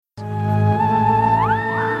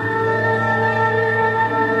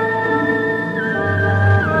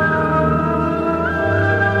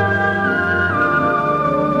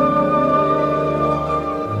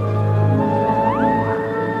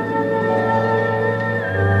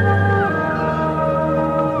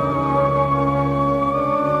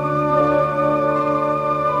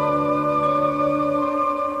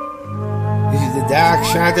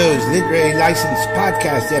Shadows Literary License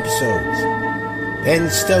podcast episodes. Ben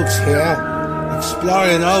Stokes here,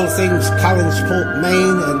 exploring all things Collinsport,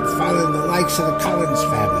 Maine, and following the likes of the Collins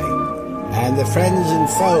family and the friends and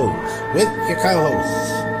foes with your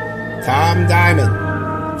co-hosts Tom Diamond,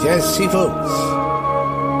 Jess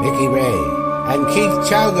Seafoots, Mickey Ray, and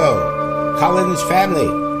Keith Chalgo. Collins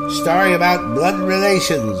family, story about blood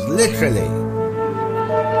relations, literally.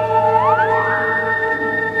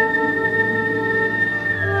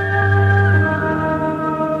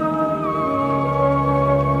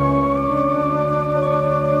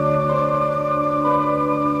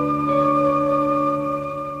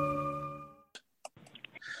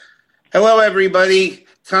 Hello, everybody.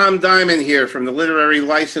 Tom Diamond here from the Literary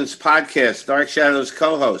License podcast, Dark Shadows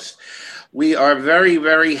co-host. We are very,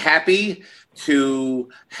 very happy to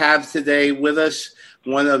have today with us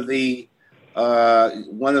one of the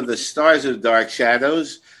stars of Dark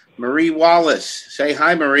Shadows, Marie Wallace. Say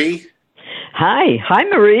hi, Marie. Hi,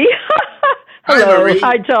 Marie. Hello. Hi, Marie.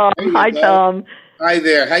 Hi, Tom. Hi, Tom. Hi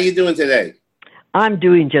there. How you doing today? I'm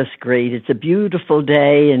doing just great. It's a beautiful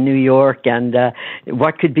day in New York, and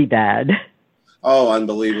what could be bad? Oh,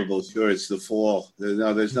 unbelievable. Sure, it's the fall.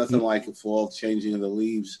 There's nothing like the fall, changing of the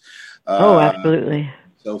leaves. Absolutely.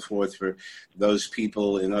 So forth for those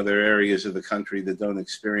people in other areas of the country that don't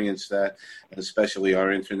experience that, especially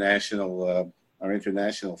our international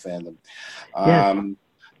fandom. Yes.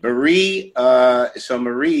 Marie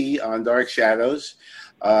on Dark Shadows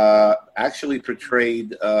actually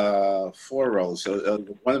portrayed 4 roles. So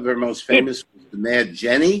one of her most famous was the Mad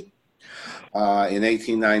Jenny in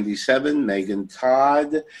 1897. Megan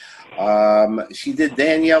Todd. She did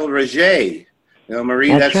Danielle Roget. You know,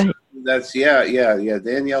 Marie. That's right. That's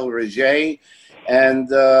Danielle Roget. And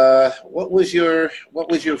what was your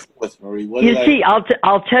 4th, Marie?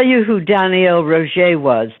 I'll tell you who Danielle Roget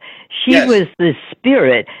was. She was the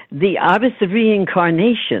spirit. I was the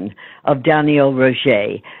reincarnation of Danielle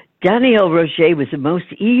Roget. Danielle Roget was the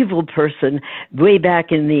most evil person way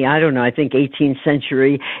back in the, I think 18th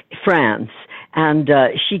century France. And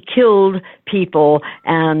she killed people,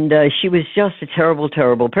 and she was just a terrible,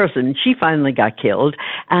 terrible person. She finally got killed.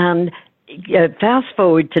 And fast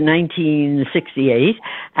forward to 1968,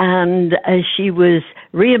 and she was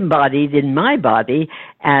re-embodied in my body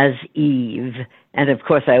as Eve. And, of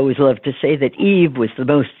course, I always love to say that Eve was the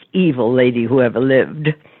most evil lady who ever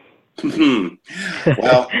lived. Well,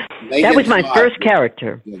 that was my first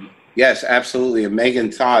character. Yes, absolutely. And Megan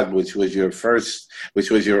Todd, which was your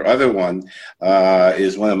other one,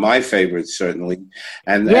 is one of my favorites, certainly.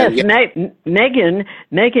 Megan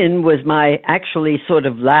was my actually sort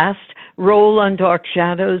of last role on Dark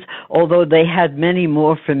Shadows, although they had many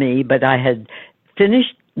more for me, but I had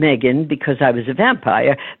finished Megan because I was a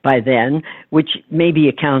vampire by then, which maybe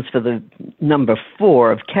accounts for the number 4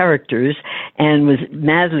 of characters, and was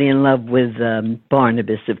madly in love with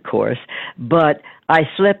Barnabas, of course. But I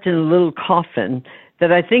slept in a little coffin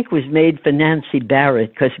that I think was made for Nancy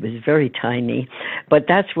Barrett because it was very tiny, but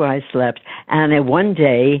that's where I slept. And one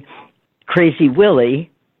day, Crazy Willie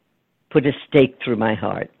put a stake through my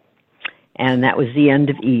heart. And that was the end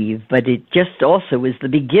of Eve, but it just also was the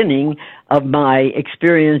beginning of my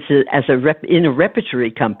experience as in a repertory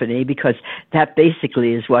company, because that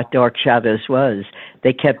basically is what Dark Shadows was.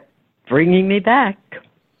 They kept bringing me back.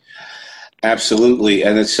 Absolutely,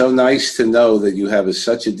 and it's so nice to know that you have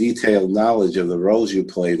such a detailed knowledge of the roles you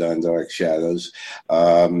played on Dark Shadows.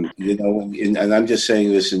 And I'm just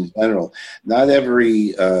saying this in general. Not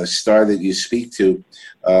every star that you speak to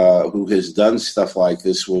who has done stuff like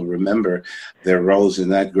this will remember their roles in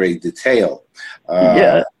that great detail.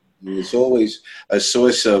 It's always a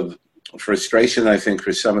source of frustration, I think,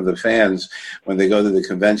 for some of the fans when they go to the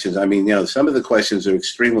conventions. I mean, some of the questions are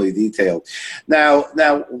extremely detailed. Now,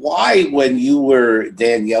 why, when you were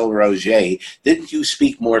Danielle Roget, didn't you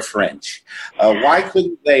speak more French? Why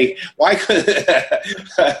couldn't they? Why could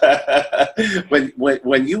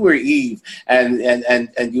when you were Eve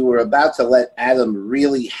and you were about to let Adam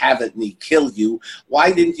really have it and he killed you?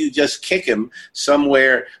 Why didn't you just kick him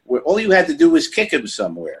somewhere where all you had to do was kick him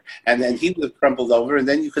somewhere, and then he would have crumpled over, and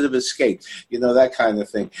then you could have escaped? That kind of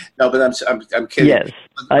thing. No, but I'm kidding. Yes,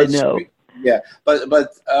 I know. Yeah, but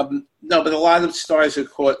a lot of stars are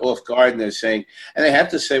caught off guard, and they're saying, and they have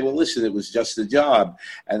to say, well, listen, it was just a job,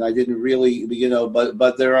 and I didn't really,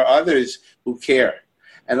 but there are others who care,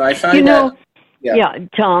 and I find that. Yeah,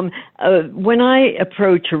 Tom, when I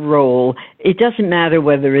approach a role, it doesn't matter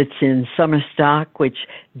whether it's in summer stock, which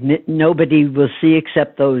nobody will see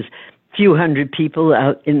except those few hundred people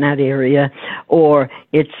out in that area, or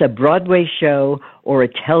it's a Broadway show or a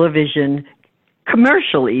television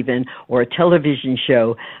commercial even, or a television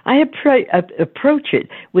show, I approach it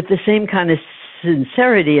with the same kind of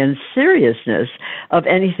sincerity and seriousness of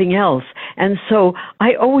anything else. And so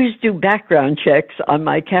I always do background checks on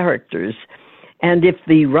my characters. And if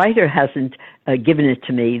the writer hasn't given it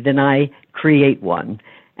to me, then I create one.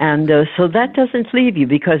 And so that doesn't leave you,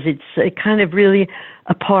 because it's kind of really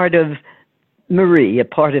a part of Marie, a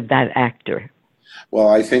part of that actor. Well,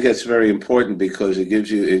 I think that's very important, because it gives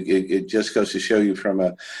you, it just goes to show you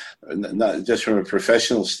from not just from a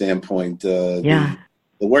professional standpoint, the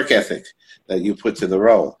work ethic that you put to the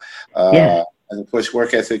role. And of course,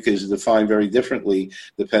 work ethic is defined very differently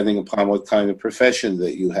depending upon what kind of profession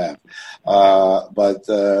that you have. But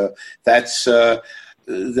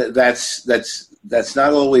that's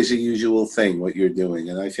not always a usual thing, what you're doing.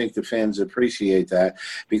 And I think the fans appreciate that,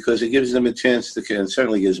 because it gives them a chance to, and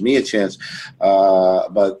certainly gives me a chance,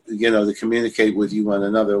 but, to communicate with you on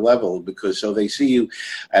another level, because so they see you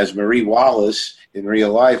as Marie Wallace in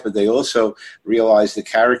real life, but they also realize the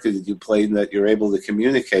character that you played and that you're able to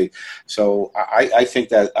communicate. So I think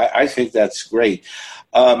that's great.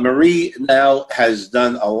 Marie now has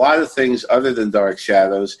done a lot of things other than Dark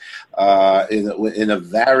Shadows, in a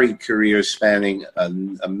varied career spanning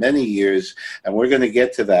many years, and we're going to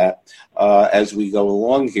get to that as we go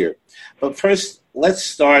along here. But first, let's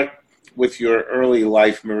start with your early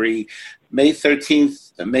life, Marie. May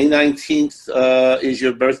 19th is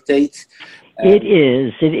your birth date? It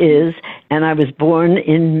is. And I was born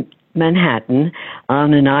in Manhattan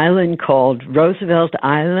on an island called Roosevelt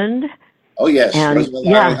Island. Oh, yes. And, Roosevelt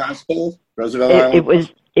Island Hospital? Roosevelt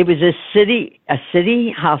Island? It was a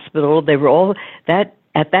city hospital. They were all that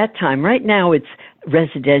at that time. Right now it's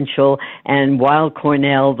residential, and Weill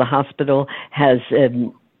Cornell, the hospital, has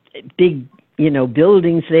big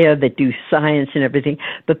buildings there that do science and everything.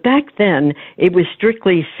 But back then, it was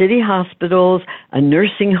strictly city hospitals, a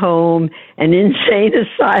nursing home, an insane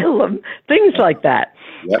asylum, things like that.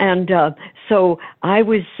 Yep. And so I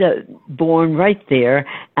was born right there,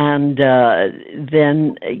 and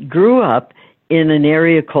then grew up in an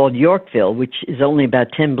area called Yorkville, which is only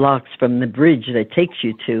about 10 blocks from the bridge that takes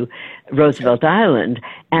you to Roosevelt Island.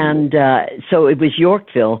 And so it was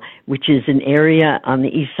Yorkville, which is an area on the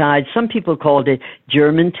east side. Some people called it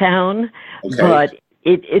Germantown, but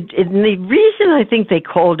the reason I think they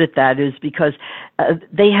called it that is because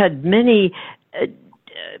they had many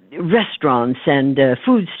restaurants and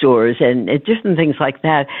food stores and different things like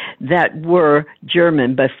that were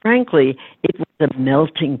German, but frankly, it was a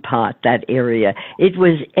melting pot, that area. It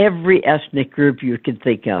was every ethnic group you could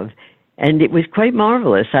think of, and it was quite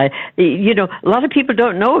marvelous. A lot of people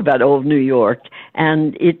don't know about old New York,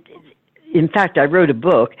 and in fact, I wrote a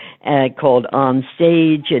book called On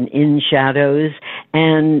Stage and In Shadows,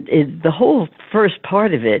 and the whole first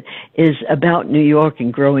part of it is about New York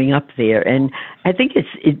and growing up there. And I think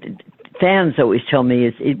fans always tell me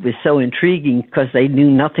it was so intriguing because they knew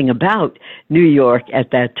nothing about New York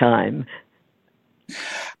at that time.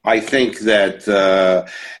 I think that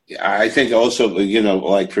I think also,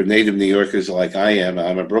 like for native New Yorkers like I am,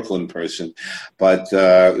 I'm a Brooklyn person, but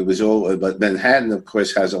but Manhattan, of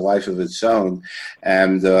course, has a life of its own,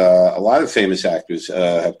 and a lot of famous actors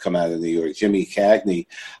have come out of New York. Jimmy Cagney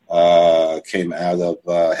came out of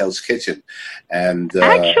Hell's Kitchen, and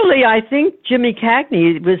actually, I think Jimmy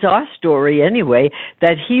Cagney was our story anyway.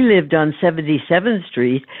 That he lived on 77th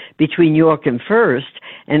Street between York and First.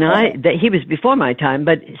 And he was before my time,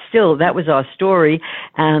 but still, that was our story.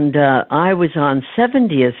 And I was on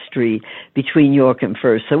 70th Street between York and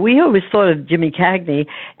First. So we always thought of Jimmy Cagney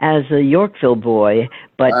as a Yorkville boy,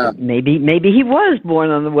 but maybe he was born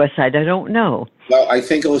on the West Side. I don't know. Well, I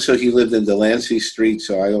think also he lived in Delancey Street,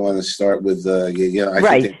 so I don't want to start with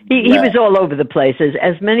right. He was all over the place,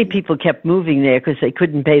 as many people kept moving there because they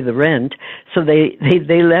couldn't pay the rent. So they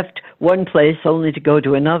left one place only to go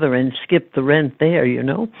to another and skip the rent there, It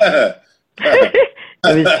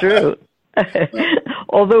was true.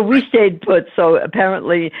 Although we stayed put, so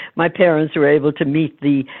apparently my parents were able to meet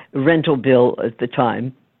the rental bill at the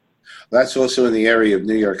time. That's also in the area of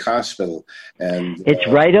New York Hospital, and it's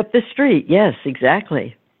right up the street. Yes,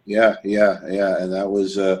 exactly. Yeah, and that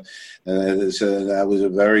was a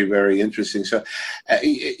very, very interesting. So,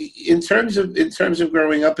 in terms of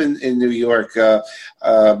growing up in New York,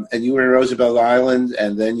 and you were in Roosevelt Island,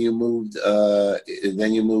 and then you moved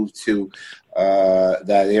to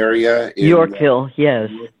that area in Yorkville. Yes.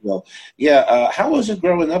 Yorkville. Yeah. How was it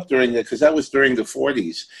growing up during that? Because that was during the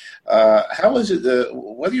 40s. How was it?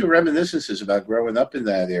 What are your reminiscences about growing up in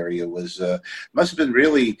that area? Must have been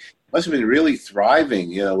really must have been really thriving,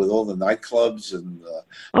 with all the nightclubs and.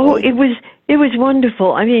 Oh, it was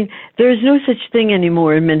wonderful. I mean, there is no such thing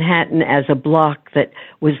anymore in Manhattan as a block that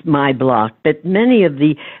was my block, but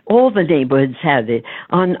all the neighborhoods had it.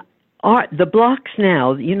 The blocks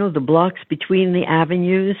now, the blocks between the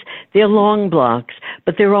avenues, they're long blocks,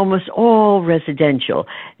 but they're almost all residential.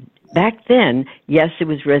 Back then, yes, it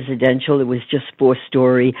was residential. It was just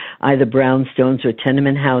 4-story, either brownstones or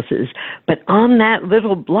tenement houses. But on that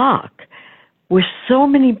little block were so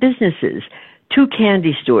many businesses, 2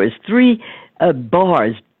 candy stores, 3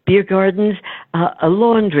 bars, beer gardens, a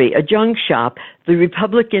laundry, a junk shop, the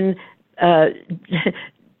Republican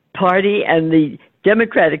Party and the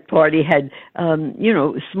Democratic Party had,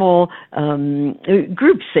 small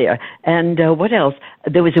groups there. And what else?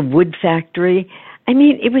 There was a wood factory. I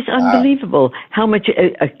mean, it was unbelievable how much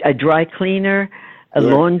a dry cleaner, a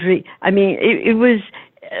laundry. I mean, it was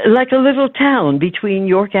like a little town between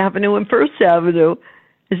York Avenue and First Avenue.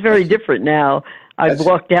 It's very different now. I've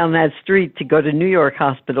walked down that street to go to New York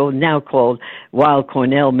Hospital, now called Weill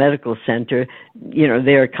Cornell Medical Center.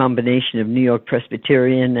 They're a combination of New York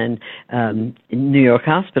Presbyterian and New York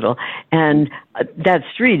Hospital. And that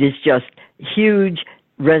street is just huge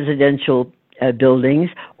residential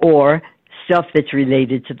buildings or stuff that's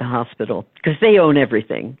related to the hospital, because they own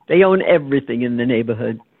everything. They own everything in the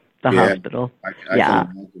neighborhood, the hospital.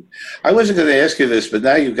 I wasn't going to ask you this, but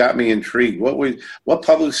now you've got me intrigued. What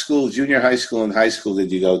public school, junior high school, and high school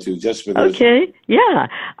did you go to? Just for those? Okay, yeah.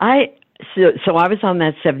 So I was on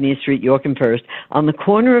that 70th Street, York and First. On the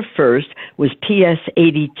corner of First was PS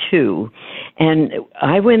 82, and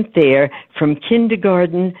I went there from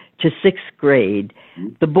kindergarten to 6th grade.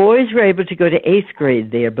 The boys were able to go to 8th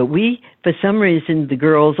grade there, but for some reason, the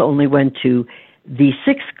girls only went to the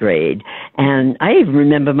 6th grade. And I even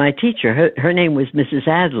remember my teacher. Her name was Mrs.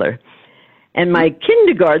 Adler. And my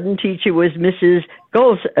kindergarten teacher was Mrs.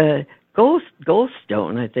 Goldstone,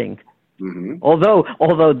 I think. Mm-hmm.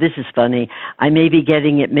 Although this is funny, I may be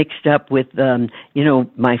getting it mixed up with,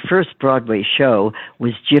 my first Broadway show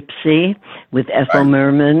was Gypsy with Ethel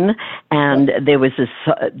Merman, and there was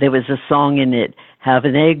a song in it, "Have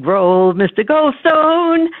an egg roll, Mr.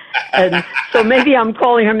 Goldstone," and so maybe I'm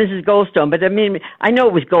calling her Mrs. Goldstone, but I mean I know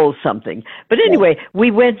it was Gold something. But anyway,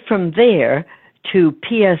 we went from there to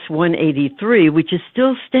PS 183, which is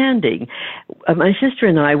still standing. My sister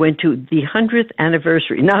and I went to the 100th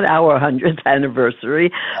anniversary, not our 100th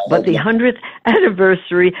anniversary, but the 100th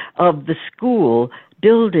anniversary of the school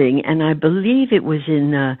building, and I believe it was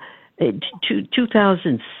in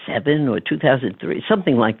 2007 or 2003,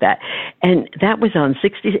 something like that. And that was on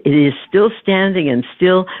 60. It is still standing and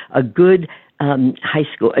still a good high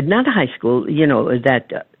school, not a high school,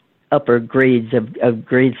 that upper grades of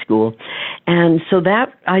grade school. And so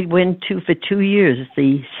that I went to for 2 years,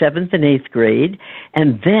 the 7th and 8th grade.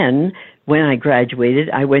 And then when I graduated,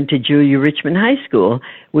 I went to Julia Richmond High School,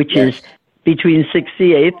 which is between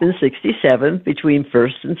 68th and 67th, between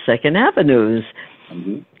 1st and 2nd Avenues.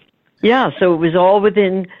 Mm-hmm. Yeah, so it was all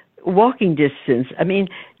within walking distance. I mean,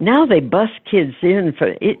 now they bus kids in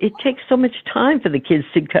for it takes so much time for the kids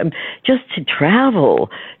to come just to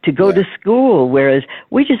travel, to go to school, whereas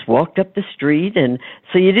we just walked up the street, and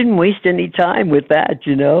so you didn't waste any time with that,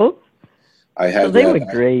 They were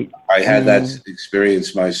great. I had that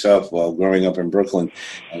experience myself while growing up in Brooklyn.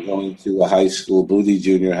 Going to a high school, Booty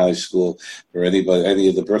Junior High School, for any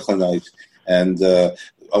of the Brooklynites, and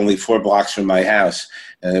only 4 blocks from my house,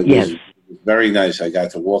 and it was very nice. I got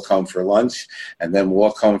to walk home for lunch and then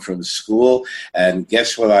walk home from school. And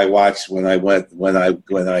guess what I watched when I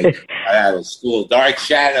out of school? Dark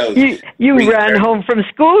Shadows. You ran home from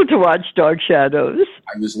school to watch Dark Shadows.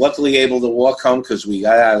 I was luckily able to walk home because we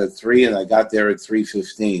got out at 3 and I got there at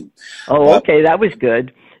 3:15. Oh, okay, that was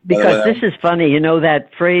good. Because this is funny, that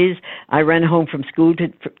phrase, I ran home from school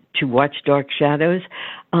to watch Dark Shadows.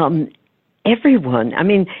 Everyone, I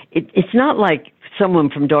mean, it's not like someone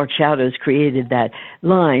from Dark Shadows created that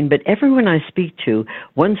line, but everyone I speak to,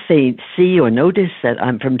 once they see or notice that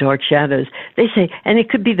I'm from Dark Shadows, they say, and it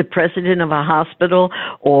could be the president of a hospital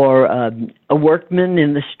or a workman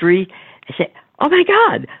in the street, they say, "Oh my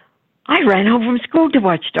God, I ran home from school to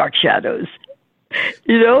watch Dark Shadows."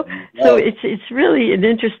 So it's really an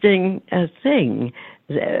interesting thing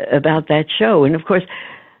about that show. And of course,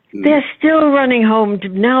 they're still running home.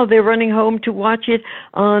 Now they're running home to watch it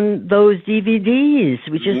on those DVDs,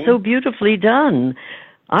 which is so beautifully done.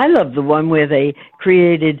 I love the one where they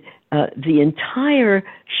created the entire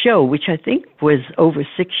show, which I think was over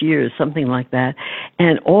 6 years, something like that,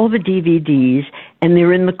 and all the DVDs, and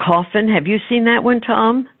they're in the coffin. Have you seen that one,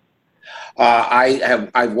 Tom?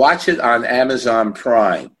 I watched it on Amazon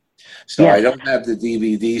Prime. So I Yes. don't have the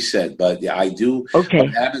DVD set, but yeah, I do.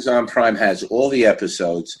 Okay. Amazon Prime has all the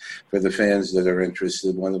episodes for the fans that are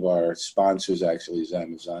interested. One of our sponsors actually is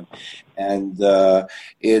Amazon, and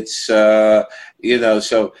it's and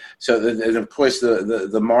of course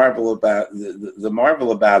the marvel about the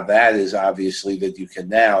marvel about that is obviously that you can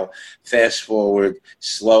now fast forward,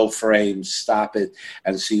 slow frame, stop it,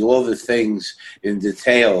 and see all the things in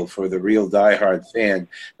detail for the real diehard fan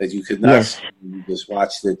that you could not Yes. see when you just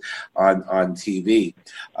watched it on TV.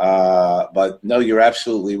 But no, you're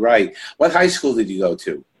absolutely right. What high school did you go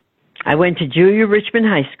to? I went to Julia Richmond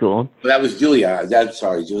High School. That was Julia.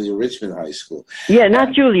 Sorry, Julia Richmond High School. Yeah, not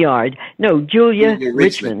Juilliard. No, Julia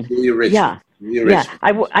Richmond. Julia Richmond. Yeah. Julia Yeah,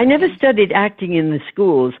 Richmond. I never studied acting in the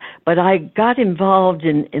schools, but I got involved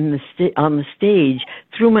on the stage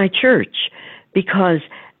through my church because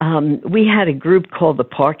we had a group called the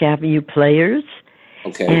Park Avenue Players.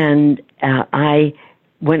 Okay. And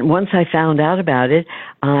once I found out about it,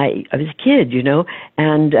 I was a kid,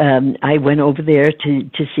 and I went over there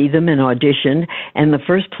to see them and audition. And the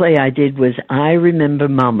first play I did was I Remember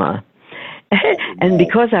Mama. And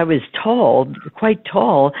because I was tall, quite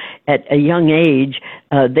tall at a young age,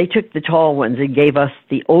 they took the tall ones and gave us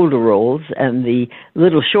the older roles, and the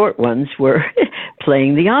little short ones were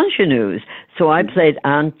playing the ingenues. So I played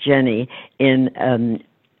Aunt Jenny in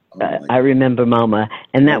I Remember Mama,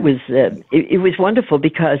 and that was it was wonderful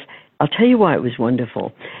because I'll tell you why it was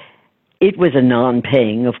wonderful. It was a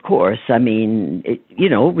non-paying, of course. I mean, it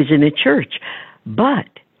was in a church, but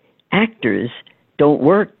actors don't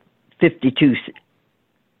work 52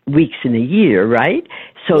 weeks in a year, right?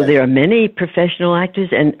 So Yes. there are many professional actors,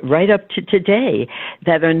 and right up to today,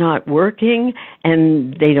 that are not working,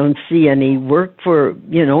 and they don't see any work for,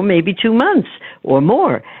 maybe 2 months or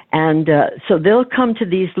more. And so they'll come to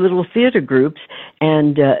these little theater groups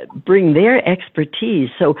and bring their expertise.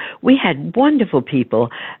 So we had wonderful people,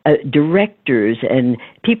 directors and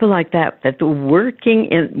people like that were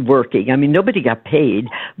working. I mean, nobody got paid,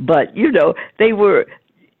 but, they were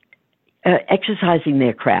exercising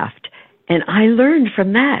their craft. And I learned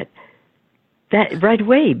from that right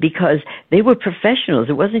away because they were professionals.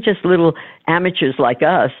 It wasn't just little amateurs like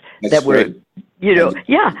us that were,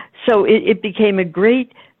 yeah. So it became a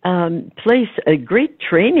great place, a great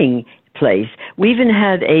training place. We even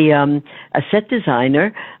had a set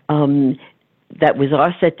designer that was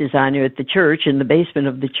our set designer at the church, in the basement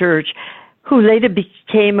of the church, who later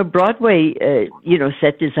became a Broadway,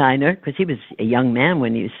 set designer, because he was a young man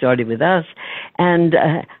when he started with us. And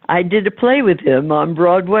I did a play with him on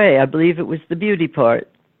Broadway. I believe it was the beauty part.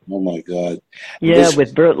 Oh, my God. Yeah,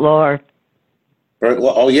 with Bert Lahr. Bert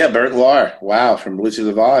Lahr. Wow, from Wizard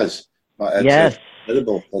of Oz. Yes. That's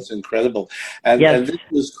incredible. That's incredible. And, yes. and this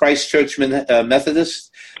was Christchurch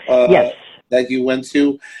Methodist yes. that you went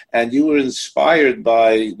to, and you were inspired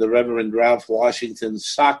by the Reverend Ralph Washington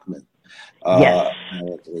Sockman. Yes.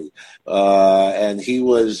 And he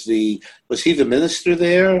was he the minister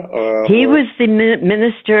there? He was the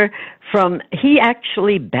minister he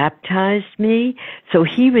actually baptized me, so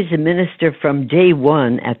he was a minister from day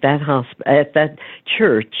one at that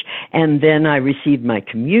church, and then I received my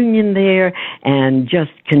communion there and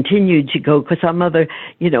just continued to go because our mother,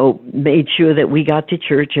 made sure that we got to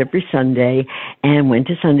church every Sunday and went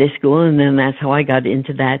to Sunday school, and then that's how I got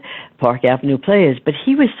into that Park Avenue Players. But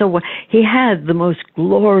he had the most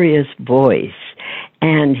glorious voice,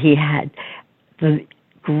 and he had the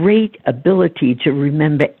great ability to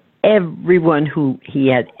remember everyone who he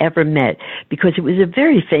had ever met, because it was a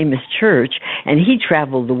very famous church, and he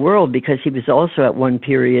traveled the world because he was also at one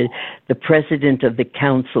period the president of the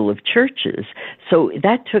Council of Churches. So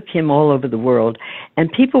that took him all over the world,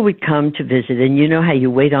 and people would come to visit. And you know how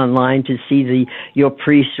you wait online to see your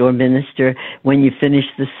priest or minister when you finish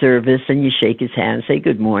the service, and you shake his hand, say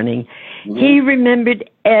good morning. Mm-hmm. He remembered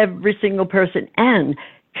every single person and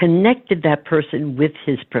connected that person with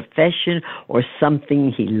his profession or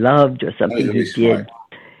something he loved or something he did. Smart.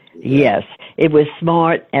 Yes, it was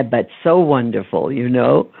smart, but so wonderful,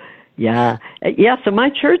 Yeah. So my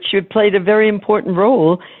church played a very important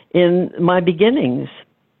role in my beginnings.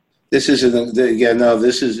 This is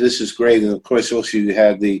great, and of course, also you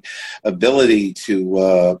had the ability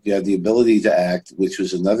to act, which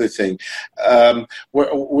was another thing.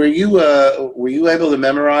 Were you able to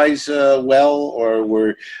memorize well,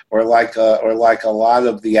 or like a lot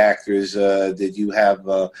of the actors? Did you have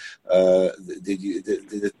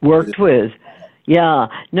worked with? Yeah,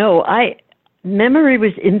 no, memory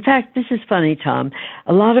was. In fact, this is funny, Tom.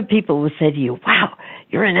 A lot of people will say to you, "Wow,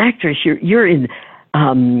 you're an actress. You're in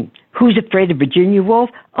Who's Afraid of Virginia Woolf?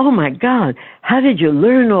 Oh my God, how did you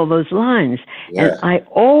learn all those lines? Yeah. And I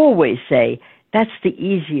always say that's the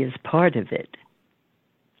easiest part of it.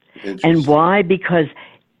 And why? Because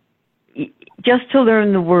just to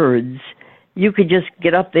learn the words, you could just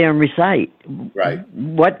get up there and recite. Right.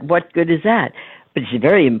 What good is that? But it's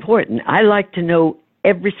very important. I like to know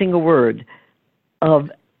every single word of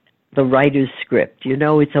the writer's script.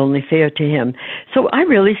 It's only fair to him. So I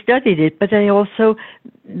really studied it, but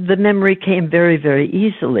the memory came very, very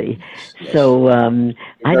easily. Yes. So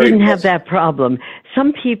I didn't have that problem.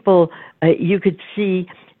 Some people, you could see,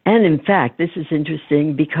 and in fact, this is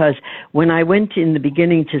interesting because when I went in the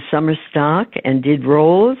beginning to summer stock and did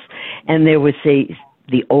roles, and there was, say,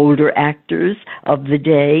 the older actors of the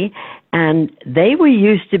day, and they were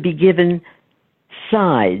used to be given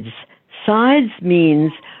sides. Sides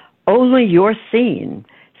means only your scene.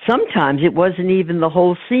 Sometimes it wasn't even the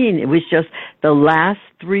whole scene. It was just the last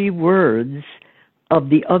 3 words of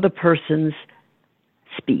the other person's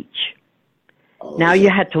speech. Oh, now you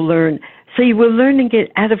had to learn. So you were learning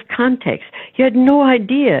it out of context. You had no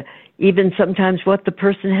idea even sometimes what the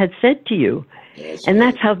person had said to you. Yes, and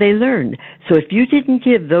that's how they learned. So if you didn't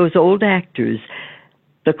give those old actors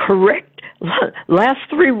the correct last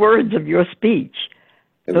 3 words of your speech,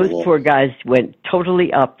 those poor guys went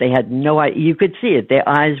totally up. They had no idea. You could see it. Their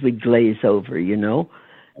eyes would glaze over, and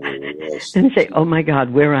say, oh, my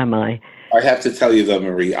God, where am I? I have to tell you, though,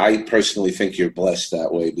 Marie, I personally think you're blessed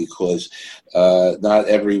that way because not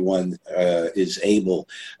everyone is able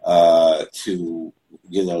to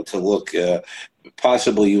look.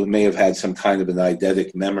 Possibly you may have had some kind of an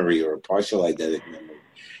eidetic memory or a partial eidetic memory,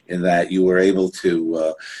 in that you were able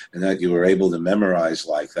to memorize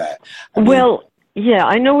like that. Yeah,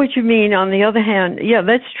 I know what you mean. On the other hand, yeah,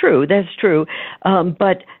 that's true.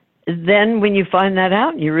 But then when you find that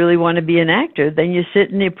out and you really want to be an actor, then you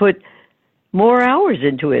sit and you put more hours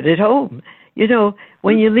into it at home.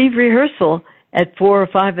 When you leave rehearsal at 4 or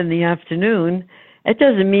 5 in the afternoon, it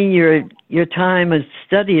doesn't mean your time of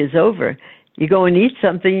study is over. You go and eat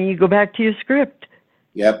something and you go back to your script.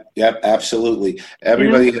 Yep, absolutely.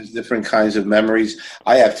 Everybody has different kinds of memories.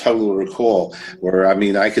 I have total recall where,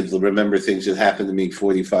 I could remember things that happened to me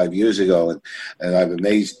 45 years ago, and I've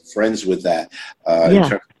amazed friends with that in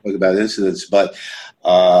terms of talking about incidents. But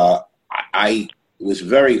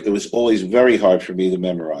it was always very hard for me to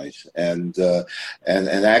memorize, and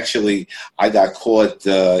actually I got caught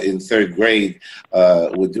in 3rd grade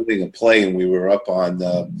with doing a play, and we were up on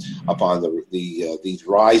these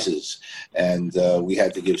rises, and we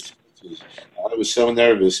had to give speeches. I was so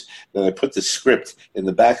nervous that I put the script in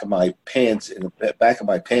the back of my pants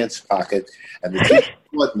pocket, and the teacher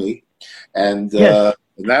caught me, and.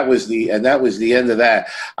 And that was the end of that.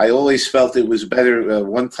 I always felt it was better.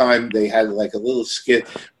 One time they had like a little skit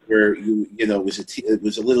where it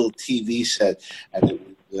was a little TV set, and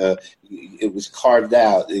it was carved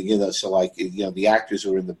out. So like the actors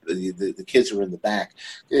were in the kids were in the back.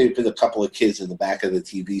 They put a couple of kids in the back of the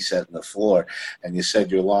TV set on the floor, and you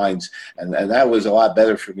said your lines, and that was a lot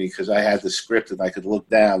better for me because I had the script and I could look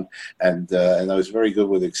down, and I was very good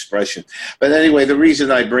with expression. But anyway, the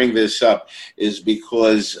reason I bring this up is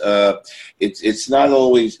because it's not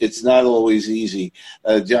always easy.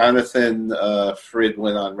 Jonathan Frid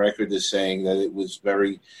went on record as saying that it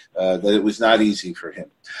was not easy for him.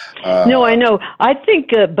 No, I know. I think,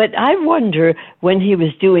 but I wonder when he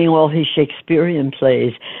was doing all his Shakespearean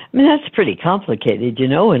plays. That's pretty complicated,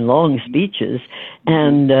 and long speeches.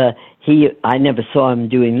 And I never saw him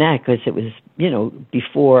doing that because it was,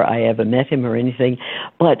 before I ever met him or anything.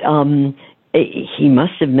 But he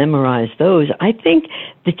must have memorized those. I think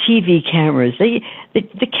the TV cameras,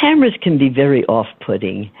 the cameras can be very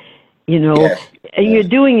off-putting, and you're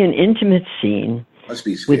doing an intimate scene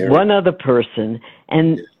with one other person,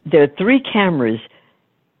 and there are 3 cameras,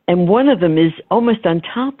 and one of them is almost on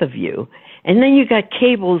top of you, and then you got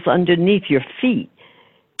cables underneath your feet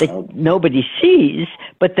that nobody sees,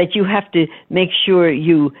 but that you have to make sure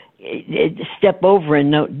you step over and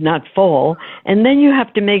not fall, and then you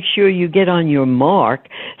have to make sure you get on your mark.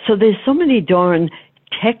 So there's so many darn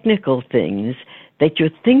technical things that you're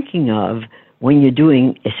thinking of when you're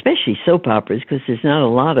doing, especially soap operas, because there's not a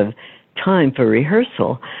lot of time for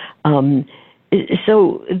rehearsal.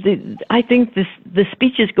 So I think the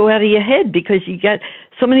speeches go out of your head because you got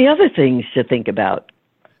so many other things to think about.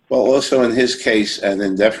 Well, also in his case, and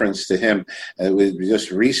in deference to him, it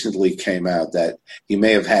just recently came out that he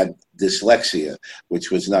may have had dyslexia,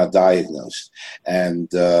 which was not diagnosed, and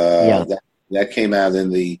That came out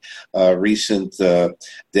in the recent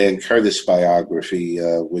Dan Curtis biography,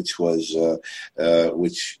 which we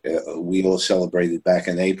all celebrated back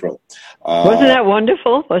in April. Wasn't that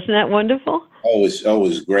wonderful? Wasn't that wonderful? It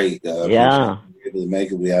was great. Yeah. Able to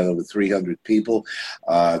make it. We had over 300 people.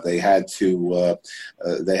 They had to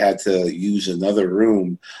use another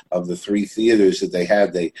room of the three theaters that they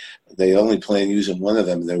had. They only planned using one of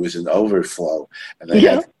them. There was an overflow, and they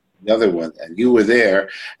had the other one. And you were there,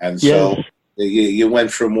 and so you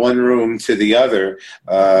went from one room to the other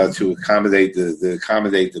to accommodate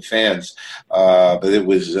the fans. But it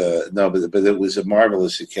was but it was a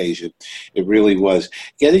marvelous occasion. It really was.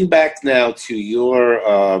 Getting back now to your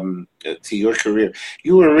career,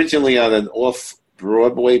 you were originally on an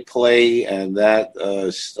off-Broadway play, and that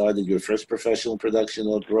started your first professional production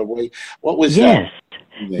on Broadway. What was that?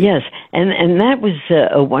 Yes, and that was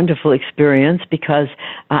a wonderful experience because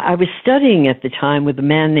I was studying at the time with a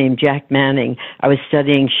man named Jack Manning. I was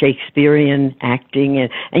studying Shakespearean acting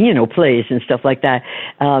and plays and stuff like that.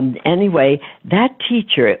 Anyway, that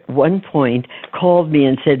teacher at one point called me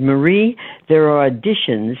and said, "Marie, there are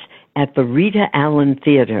auditions at the Rita Allen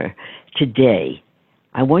Theater today.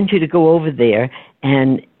 I want you to go over there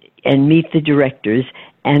and meet the directors."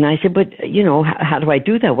 And I said, "But how do I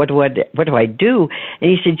do that? What do I do?"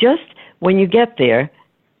 And he said, "Just when you get there,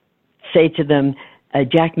 say to them,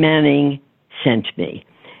 Jack Manning sent me."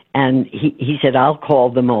 And he said, "I'll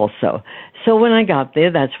call them also." So when I got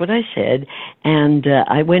there, that's what I said, and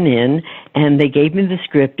I went in, and they gave me the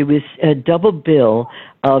script. It was a double bill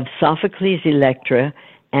of Sophocles' Electra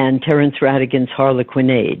and Terence Rattigan's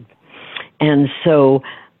Harlequinade. And so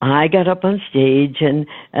I got up on stage and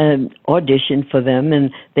auditioned for them, and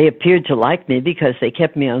they appeared to like me because they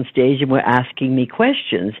kept me on stage and were asking me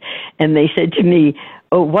questions. And they said to me,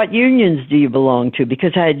 "Oh, what unions do you belong to?"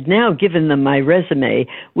 Because I had now given them my resume,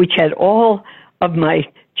 which had all of my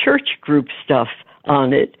church group stuff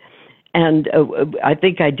on it. And I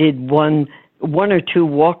think I did one or two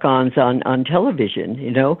walk-ons on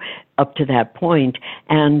television, up to that point.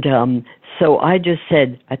 And so I just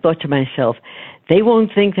said, I thought to myself, they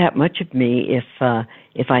won't think that much of me if I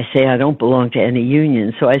say I don't belong to any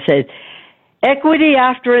union. So I said, "Equity,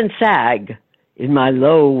 AFTRA, and SAG," in my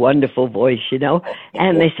low, wonderful voice,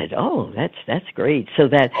 And they said, "Oh, that's great." So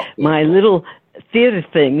that my little theater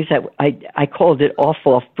things, that I called it off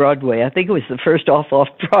Broadway. I think it was the first off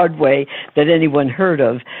Broadway that anyone heard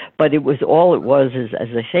of, but it was as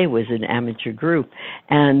I say, was an amateur group.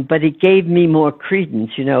 But it gave me more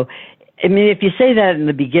credence, I mean, if you say that in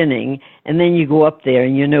the beginning and then you go up there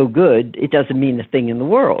and you're no good, it doesn't mean a thing in the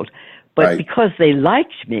world. But because they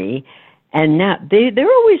liked me, and now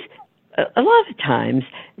they're always, a lot of times,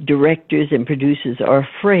 directors and producers are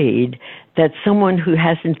afraid that someone who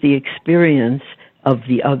hasn't the experience of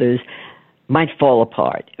the others might fall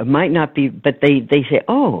apart. It might not be, but they say,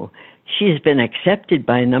 "Oh, she's been accepted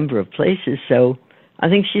by a number of places, so I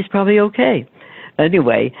think she's probably okay."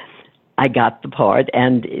 Anyway, I got the part,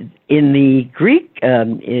 and in the Greek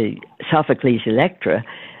Sophocles' Electra,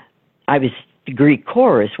 I was the Greek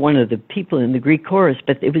chorus, one of the people in the Greek chorus,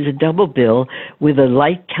 but it was a double bill with a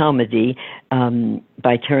light comedy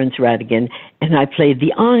by Terence Rattigan, and I played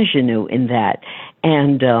the ingenue in that.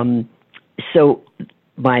 And so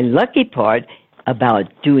my lucky part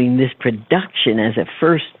about doing this production as a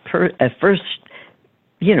first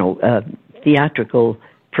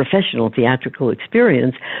professional theatrical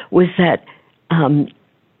experience was that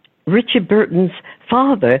Richard Burton's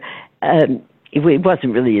father, it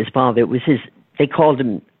wasn't really his father, it was they called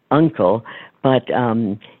him uncle, but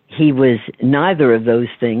he was neither of those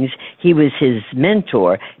things. He was his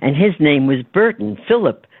mentor, and his name was Burton,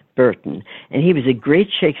 Philip Burton, and he was a great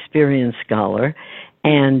Shakespearean scholar,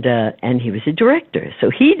 and he was a director. So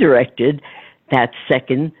he directed that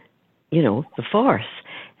second, the farce.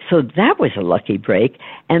 So that was a lucky break.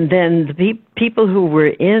 And then the people who were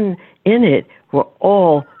in it were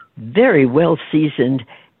all very well-seasoned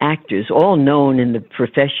actors, all known in the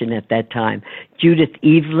profession at that time. Judith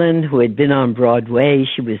Evelyn, who had been on Broadway,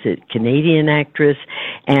 she was a Canadian actress,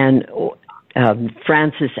 and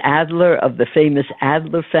Frances Adler of the famous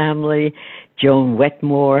Adler family, Joan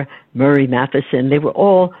Wetmore, Murray Matheson. They were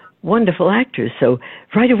all wonderful actors. So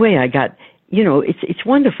right away I got... it's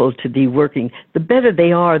wonderful to be working. The better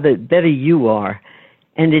they are, the better you are.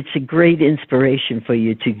 And it's a great inspiration for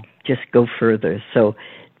you to just go further. So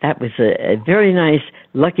that was a very nice,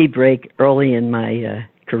 lucky break early in my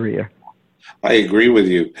career. I agree with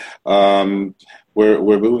you.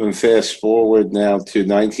 we're moving fast forward now to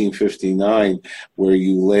 1959, where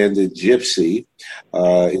you landed Gypsy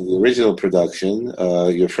in the original production,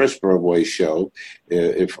 your first Broadway show.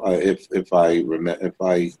 If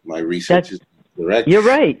my research That's, is correct. you're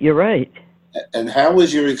right. You're right. And how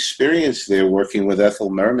was your experience there working with Ethel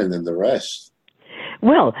Merman and the rest?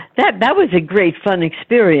 Well, that was a great fun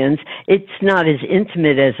experience. It's not as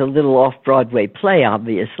intimate as a little off-Broadway play,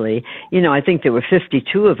 obviously. I think there were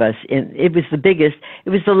 52 of us. It was the biggest. It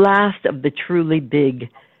was the last of the truly big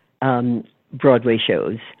Broadway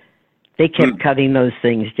shows. They kept cutting those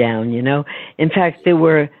things down, In fact, there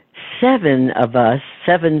were 7 of us,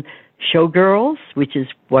 7 showgirls, which is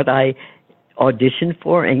what I auditioned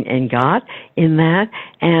for and got in that.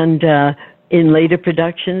 And in later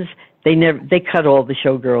productions, they cut all the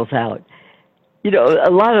showgirls out. A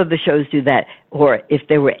lot of the shows do that. Or if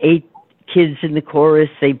there were 8 kids in the chorus,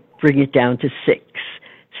 they bring it down to 6,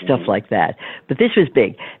 stuff like that. But this was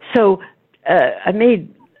big. So I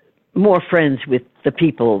made more friends with the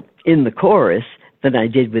people in the chorus than I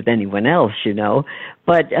did with anyone else,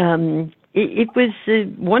 But it was a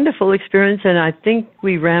wonderful experience, and I think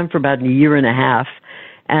we ran for about a year and a half.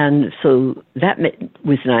 And so that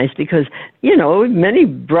was nice because, many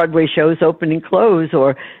Broadway shows open and close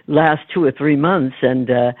or last 2 or 3 months, and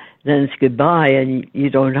then it's goodbye, and you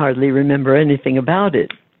don't hardly remember anything about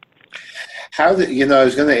it. I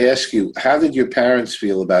was going to ask you, how did your parents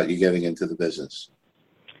feel about you getting into the business?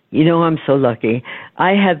 I'm so lucky.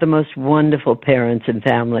 I had the most wonderful parents and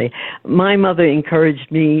family. My mother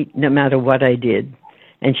encouraged me no matter what I did.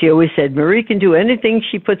 And she always said, Marie can do anything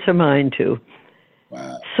she puts her mind to.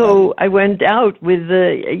 Wow. So I went out with,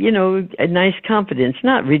 a nice confidence,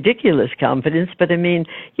 not ridiculous confidence, but I mean,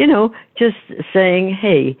 just saying,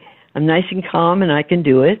 hey, I'm nice and calm and I can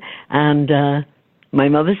do it. And my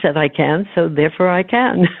mother said I can, so therefore I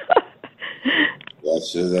can.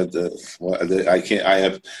 I can't. I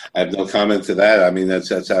have no comment to that. I mean,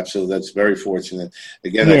 that's absolutely. That's very fortunate.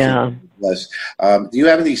 Again, yeah. I think blessed. Do you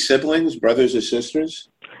have any siblings, brothers or sisters?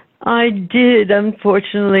 I did.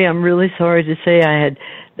 Unfortunately, I'm really sorry to say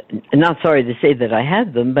not sorry to say that I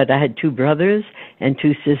had them, but I had 2 brothers and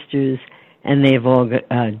 2 sisters, and they've all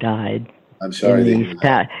died. I'm sorry to hear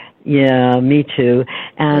that. Yeah, me too.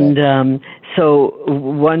 And so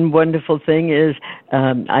one wonderful thing is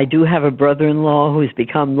I do have a brother-in-law who's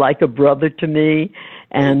become like a brother to me,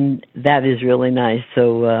 and that is really nice.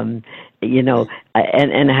 So, and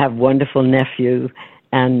I have wonderful nephew.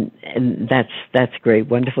 And that's great,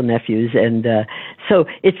 wonderful nephews. And so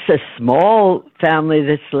it's a small family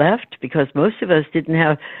that's left because most of us didn't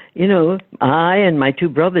have, I and my 2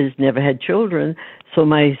 brothers never had children. So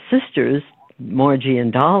my sisters, Margie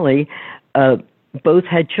and Dolly, both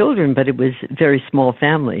had children, but it was very small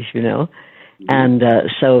families, And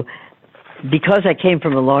so because I came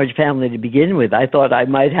from a large family to begin with, I thought I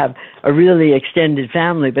might have a really extended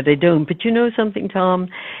family, but I don't. But you know something, Tom?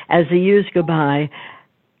 As the years go by,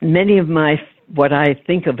 many of what I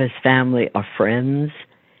think of as family are friends.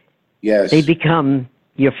 Yes. They become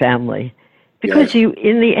your family. Because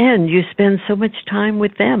in the end, you spend so much time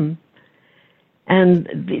with them. And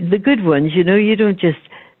the good ones, you don't just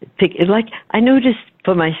pick, like I noticed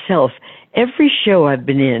for myself, every show I've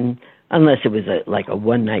been in, unless it was like a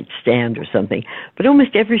one-night stand or something, but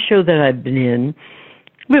almost every show that I've been in,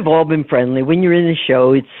 we've all been friendly. When you're in the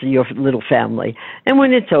show, it's your little family. And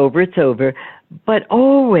when it's over, it's over. But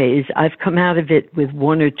always I've come out of it with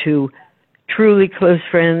 1 or 2 truly close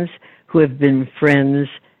friends who have been friends.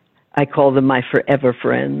 I call them my forever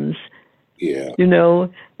friends. Yeah.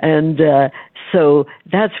 And so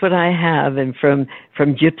that's what I have. And from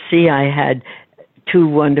Gypsy, I had 2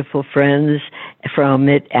 wonderful friends from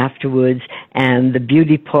it afterwards. And the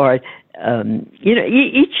beauty part,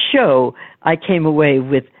 each show I came away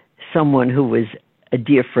with someone who was a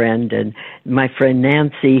dear friend. And my friend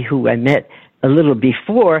Nancy, who I met a little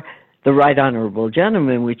before The Right Honorable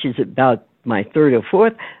Gentleman, which is about my 3rd or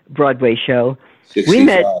 4th Broadway show. 65. We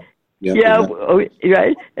met. Yep, yeah,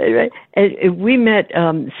 right. And we met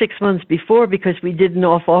 6 months before because we did an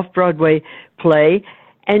off-Broadway play,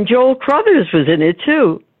 and Joel Crothers was in it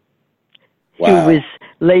too. Wow. Who was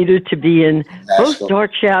later to be in both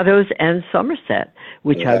Dark Shadows and Somerset,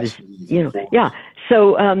 which I was, yeah.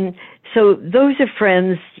 So those are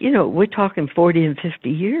friends. We're talking 40 and 50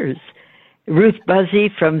 years. Ruth Buzzy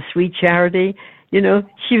from Sweet Charity, she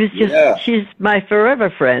was she's my forever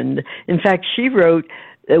friend. In fact, she wrote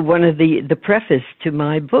one of the preface to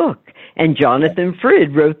my book, and Jonathan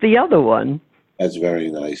Frid wrote the other one. That's very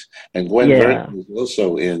nice. And Gwen Yeah. Verdon is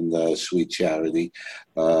also in Sweet Charity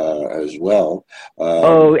as well.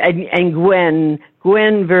 Oh, and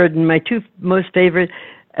Gwen Verdon, my two most favorite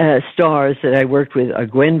stars that I worked with are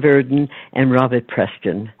Gwen Verdon and Robert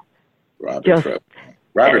Preston. Robert Just Preston.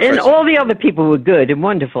 Robert and Preston. all the other people were good and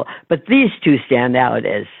wonderful, but these two stand out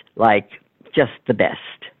as like just the best.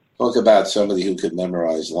 Talk about somebody who could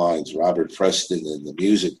memorize lines. Robert Preston in The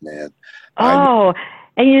Music Man. I mean, Oh,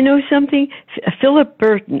 and you know something? Philip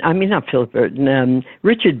Burton, I mean, not Philip Burton,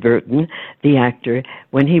 Richard Burton, the actor,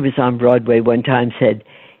 when he was on Broadway one time said,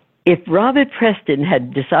 if Robert Preston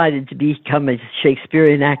had decided to become a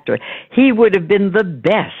Shakespearean actor, he would have been the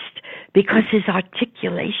best because his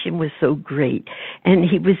articulation was so great, and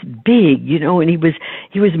he was big, you know, and he was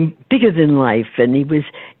bigger than life, and he was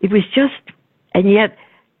just, and yet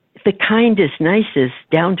the kindest, nicest,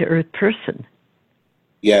 down to earth person.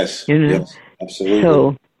 yes, You know, yes, absolutely.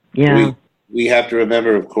 so yeah, We have to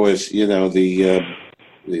remember, of course, you know, the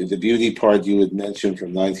beauty part you had mentioned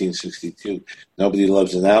from 1962. Nobody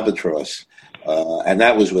Loves an Albatross, and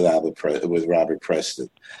that was with with Robert Preston.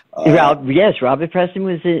 Yes, Robert Preston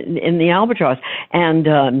was in the Albatross, and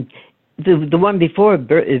the one before,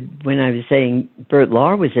 when I was saying Bert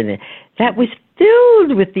Lahr was in it, that was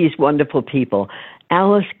filled with these wonderful people.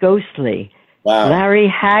 Alice Ghostley, Wow. Larry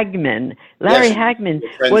Hagman. Larry Hagman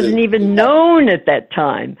wasn't even yeah. known at that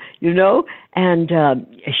time, you know, and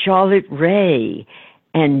Charlotte Ray,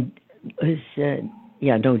 and was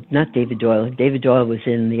not David Doyle. David Doyle was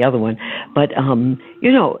in the other one, but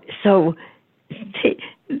you know, so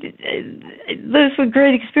those were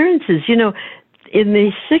great experiences. You know, in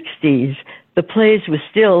the 60s, the plays were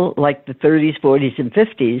still like the 30s, 40s, and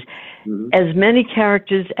 50s. Mm-hmm. As many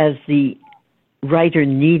characters as the writer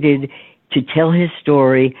needed to tell his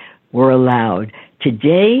story were allowed.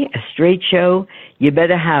 Today, a straight show, you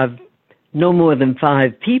better have no more than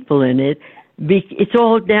 5 people in it. It's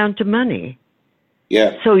all down to money.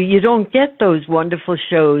 Yeah. So you don't get those wonderful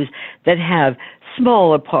shows that have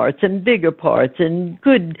smaller parts and bigger parts and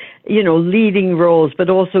good, you know, leading roles, but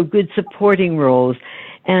also good supporting roles.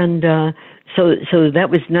 And so that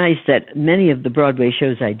was nice that many of the Broadway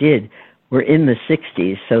shows I did were in the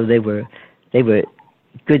 60s, so they were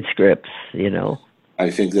good scripts, you know. I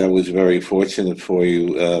think that was very fortunate for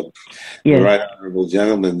you. Yes. The Right Honorable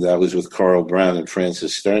Gentleman, that was with Carl Brown and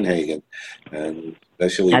Francis Sternhagen, and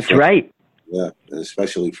especially right. Yeah, and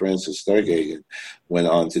especially Frances Sternhagen went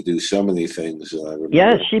on to do so many things.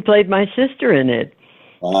 Yes, she played my sister in it.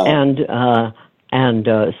 Wow. And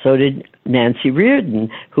so did Nancy Reardon,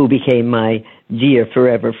 who became my dear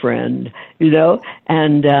forever friend, you know,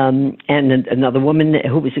 and another woman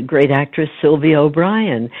who was a great actress, Sylvia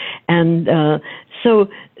O'Brien. And so,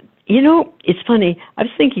 you know, it's funny. I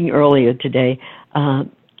was thinking earlier today,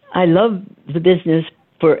 I love the business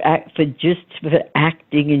for acting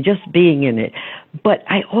and just being in it, but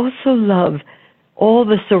I also love all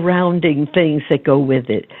the surrounding things that go with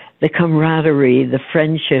it, the camaraderie, the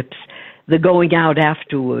friendships, the going out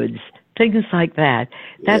afterwards, things like that.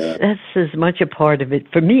 That's as much a part of it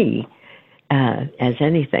for me as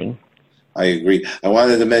anything. I agree. I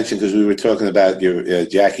wanted to mention, because we were talking about your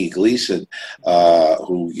Jackie Gleason,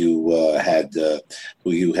 who you had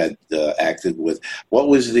acted with. What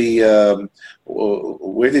was the?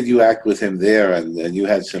 Where did you act with him there? And you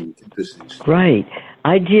had some interesting stories. Right.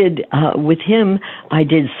 I did with him. I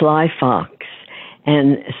did Sly Fox.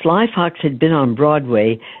 And Sly Fox had been on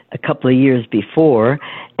Broadway a couple of years before,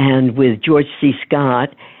 and with George C.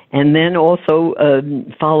 Scott, and then also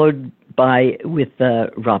followed with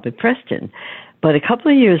Robert Preston. But a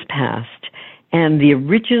couple of years passed, and the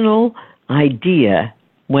original idea,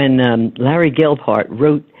 when Larry Gelbart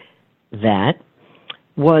wrote that,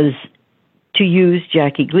 was to use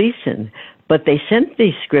Jackie Gleason. But they sent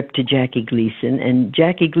the script to Jackie Gleason, and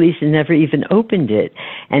Jackie Gleason never even opened it.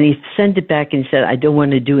 And he sent it back and said, I don't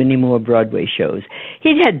want to do any more Broadway shows.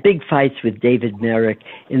 He'd had big fights with David Merrick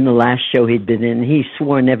in the last show he'd been in. He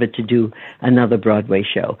swore never to do another Broadway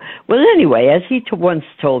show. Well, anyway, as he once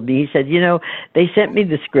told me, he said, you know, they sent me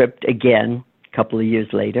the script again a couple of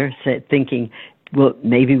years later, thinking, well,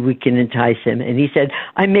 maybe we can entice him. And he said,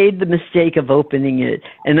 I made the mistake of opening it,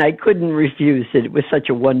 and I couldn't refuse it. It was such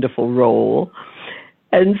a wonderful role.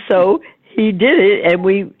 And so he did it, and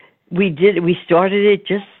we started it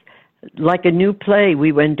just like a new play.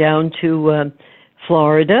 We went down to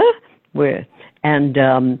Florida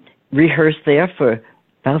and rehearsed there for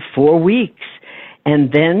about 4 weeks.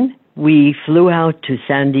 And then we flew out to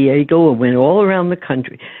San Diego and went all around the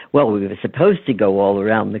country. Well, we were supposed to go all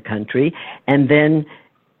around the country and then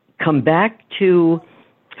come back to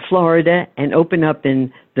Florida and open up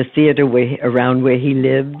in the theater around where he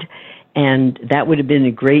lived. And that would have been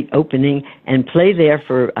a great opening, and play there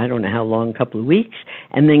for, I don't know how long, a couple of weeks,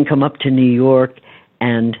 and then come up to New York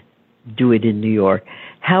and do it in New York.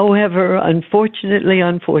 However, unfortunately,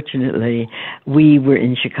 we were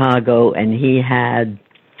in Chicago, and he had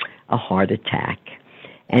a heart attack,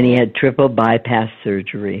 and he had triple bypass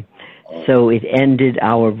surgery. So it ended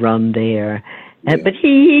our run there. Yeah. But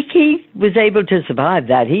he was able to survive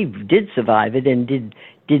that. He did survive it and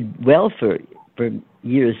did well for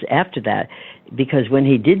years after that, because when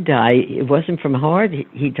he did die, it wasn't from heart.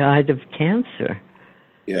 He died of cancer.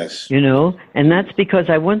 Yes. You know, and that's because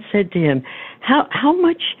I once said to him, how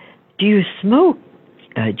much do you smoke,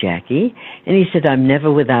 Jackie? And he said, I'm never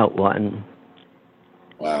without one.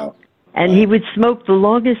 Wow. And he would smoke the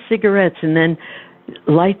longest cigarettes and then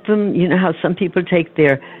light them. You know how some people take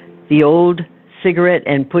the old cigarette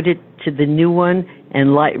and put it to the new one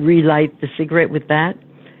and relight the cigarette with that?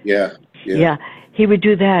 Yeah. Yeah, he would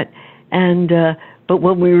do that. And but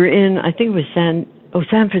when we were in, I think it was San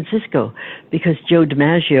Francisco, because Joe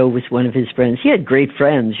DiMaggio was one of his friends. He had great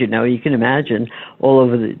friends, you know, you can imagine, all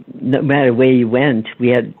over no matter where you went. We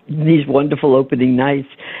had these wonderful opening nights,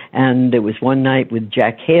 and there was one night with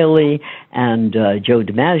Jack Haley and Joe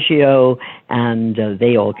DiMaggio, and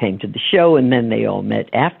they all came to the show, and then they all met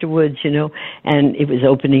afterwards, you know, and it was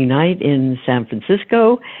opening night in San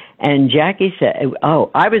Francisco. And Jackie said,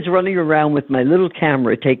 I was running around with my little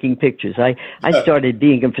camera taking pictures. I started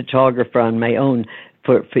being a photographer on my own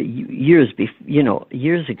for years,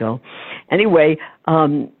 years ago. Anyway,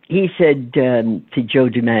 he said to Joe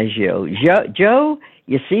DiMaggio, Joe,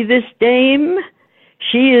 you see this dame?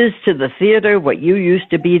 She is to the theater what you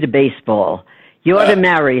used to be to baseball. You ought to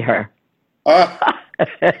marry her.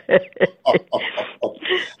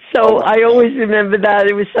 So I always remember that.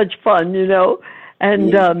 It was such fun, you know.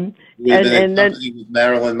 And and then with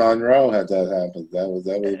Marilyn Monroe had that happened. That was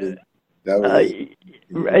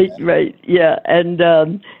right, yeah.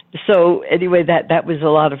 And so anyway, that was a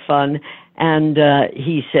lot of fun. And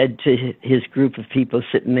he said to his group of people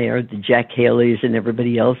sitting there, the Jack Haleys and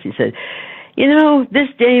everybody else, he said, you know, this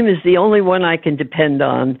dame is the only one I can depend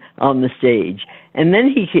on the stage. And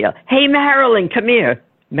then he yelled, hey, Marilyn, come here.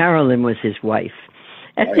 Marilyn was his wife.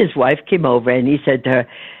 And his wife came over and he said to her,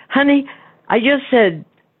 honey, I just said,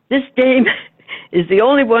 this dame is the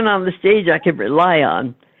only one on the stage I can rely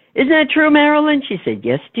on. Isn't that true, Marilyn? She said,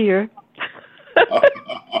 yes, dear. So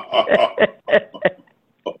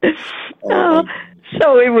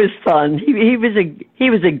it was fun. He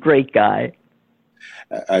was a great guy.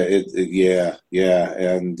 Yeah,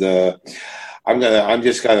 and I'm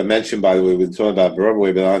just going to mention, by the way, we've been talking about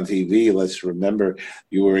Broadway, but on TV, let's remember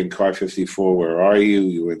you were in Car 54. Where Are You?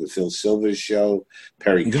 You were in the Phil Silvers show,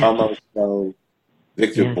 Perry Como show,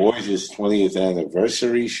 Victor Borge's 20th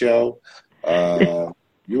anniversary show.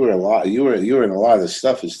 You were in a lot of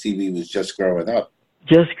stuff as TV was just growing up.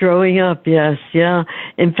 Just growing up, yes, yeah.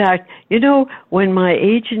 In fact, you know, when my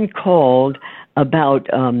agent called about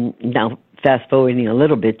now fast forwarding a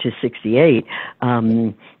little bit to '68.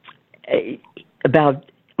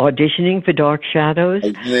 About auditioning for Dark Shadows.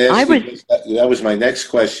 That was my next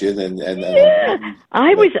question,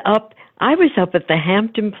 I was up at the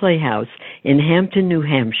Hampton Playhouse in Hampton, New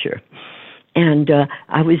Hampshire, and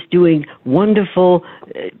I was doing wonderful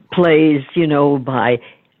plays, you know, by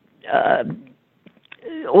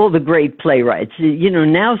all the great playwrights. You know,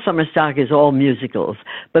 now summer stock is all musicals,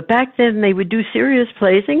 but back then they would do serious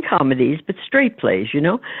plays and comedies, but straight plays, you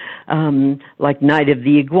know, like Night of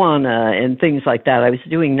the Iguana and things like that. I was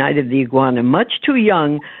doing Night of the Iguana, much too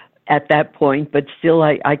young at that point, but still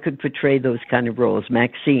I could portray those kind of roles.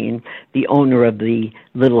 Maxine, the owner of the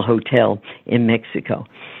little hotel in Mexico.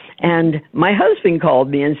 And my husband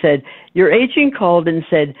called me and said, your agent called and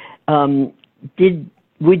said,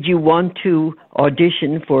 would you want to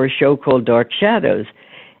audition for a show called Dark Shadows?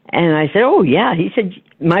 And I said, oh, yeah. He said,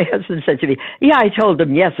 my husband said to me, yeah, I told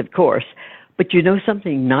him, yes, of course. But you know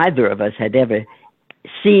something? Neither of us had ever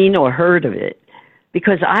seen or heard of it,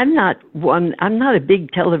 because I'm not a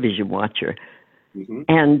big television watcher. Mm-hmm.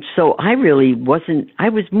 And so I really wasn't, I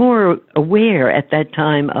was more aware at that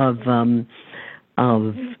time of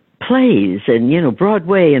plays and, you know,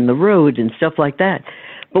 Broadway and the road and stuff like that.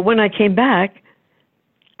 But when I came back,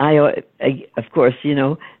 I of course, you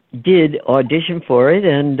know, did audition for it,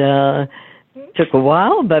 and took a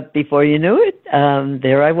while, but before you knew it,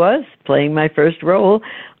 there I was playing my first role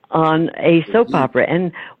on a soap opera.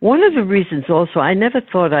 And one of the reasons also, I never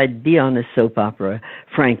thought I'd be on a soap opera,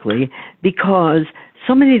 frankly, because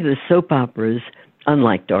so many of the soap operas,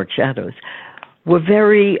 unlike Dark Shadows, were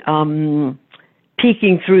very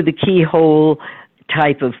peeking through the keyhole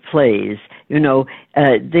type of plays. You know,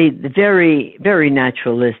 they very, very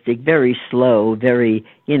naturalistic, very slow, very,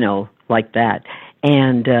 you know, like that.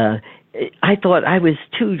 And I thought I was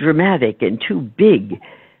too dramatic and too big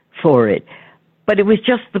for it. But it was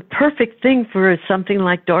just the perfect thing for something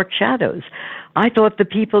like Dark Shadows. I thought the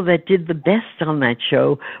people that did the best on that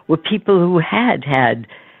show were people who had had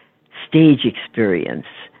stage experience.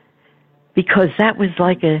 Because that was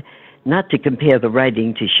like not to compare the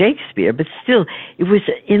writing to Shakespeare, but still, it was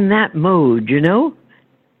in that mode, you know?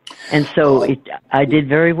 And so I did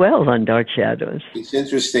very well on Dark Shadows. It's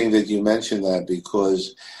interesting that you mentioned that,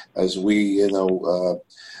 because as we,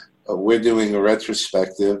 we're doing a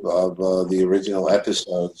retrospective of the original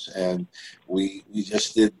episodes, and we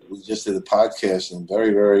just did a podcast, and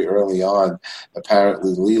very, very early on,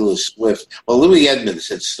 apparently Leela Swift, Louis Edmonds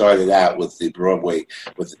had started out with the Broadway,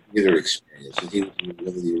 with the theater experience, and he was one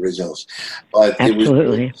of the originals, but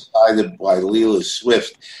Absolutely. It was decided by Leela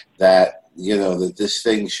Swift that, you know, that this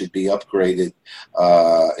thing should be upgraded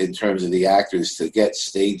in terms of the actors to get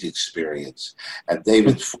stage experience. And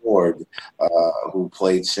David Ford, who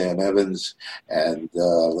played Sam Evans, and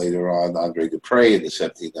later on Andre Dupre in the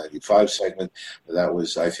 1795 segment, that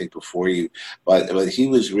was, I think, before you. But he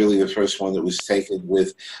was really the first one that was taken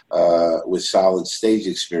with solid stage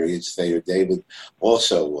experience. Thayer David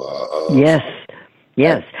also.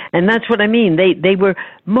 Yes, and that's what I mean. They were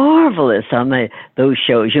marvelous on those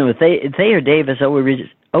shows. You know, Thayer Davis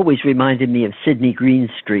always reminded me of Sidney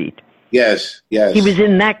Greenstreet. Yes. He was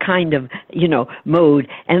in that kind of, you know, mode.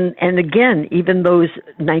 And again, even those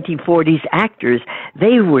 1940s actors,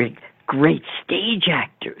 they were great stage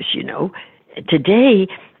actors, you know. Today,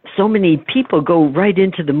 so many people go right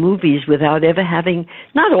into the movies without ever having,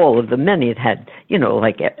 not all of them, many had, you know,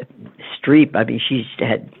 like Streep. I mean, she's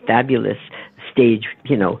had fabulous stage,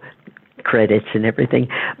 you know, credits and everything.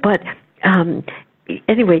 But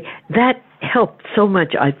anyway, that helped so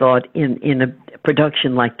much, I thought, in a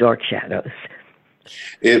production like Dark Shadows.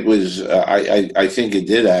 It was, I think it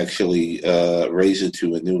did actually raise it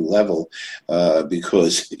to a new level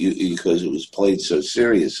because it was played so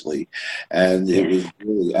seriously, and it was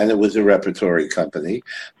really, and it was a repertory company.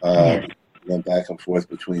 Went back and forth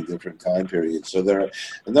between different time periods. So there are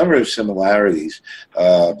a number of similarities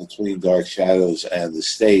between Dark Shadows and the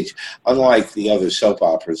stage, unlike the other soap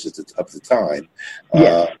operas of the time,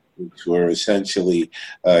 which were essentially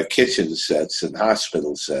kitchen sets and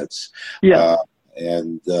hospital sets.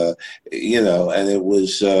 And it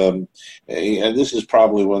was, and this is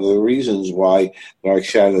probably one of the reasons why Dark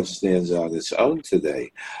Shadows stands on its own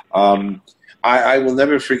today. I will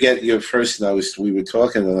never forget your first, we were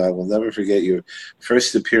talking, and I will never forget your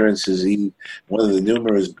first appearance as Eve, one of the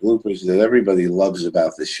numerous bloopers that everybody loves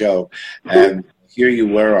about the show. And here you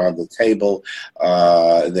were on the table.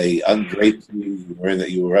 They undraped you.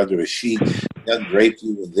 You were under a sheet. They undraped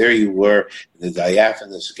you, and there you were in a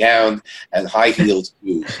diaphanous gown and high-heeled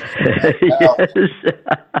shoes.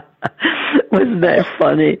 Wasn't that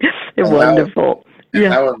funny? Wonderful.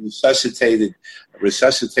 How it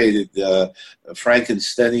resuscitated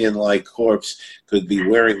Frankensteinian-like corpse could be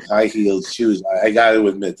wearing high-heeled shoes. I got to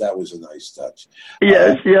admit, that was a nice touch.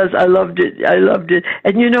 Yes, I loved it.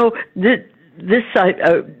 And you know, this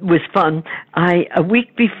was fun. A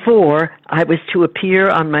week before I was to appear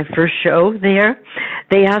on my first show there,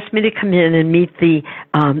 they asked me to come in and meet the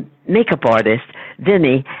makeup artist,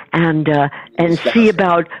 Vinny, and see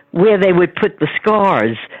about where they would put the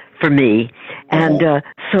scars for me. And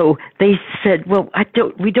so they said, well,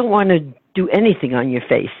 we don't want to do anything on your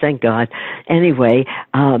face, thank God. Anyway,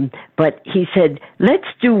 but he said, let's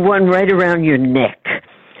do one right around your neck,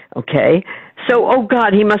 okay? So, oh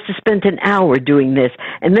God, he must have spent an hour doing this.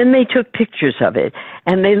 And then they took pictures of it.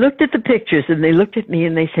 And they looked at the pictures, and they looked at me,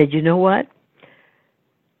 and they said, you know what?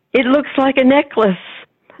 It looks like a necklace.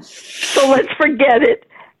 So let's forget it.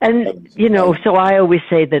 And, you know, so I always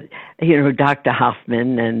say that, you know, Dr.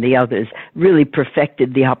 Hoffman and the others really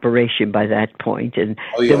perfected the operation by that point, and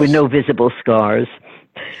there were no visible scars.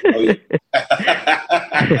 They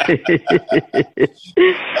did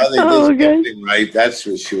something right, that's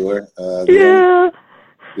for sure. The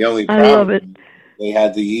only problem, I love it. They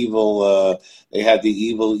had the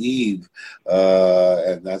evil Eve,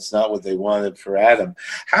 and that's not what they wanted for Adam.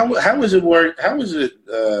 How was it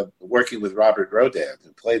working with Robert Rodan,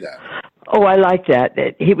 who played Adam? Oh, I like that.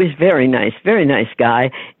 He was very nice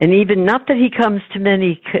guy. And even, not that he comes to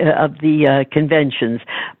many of the conventions,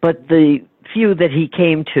 but the few that he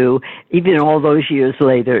came to, even all those years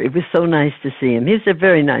later, it was so nice to see him. He's a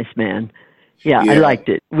very nice man. Yeah, I liked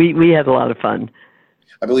it. We had a lot of fun.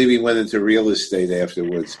 I believe he went into real estate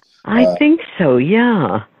afterwards. I think so.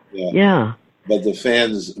 Yeah. Yeah. Yeah. But the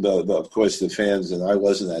fans, of course, the fans, and I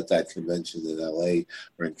wasn't at that convention in LA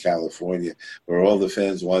or in California, where all the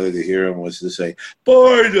fans wanted to hear him was to say,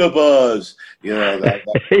 Barnabas! You know,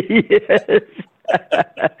 Yes.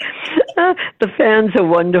 The fans are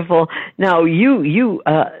wonderful. Now, you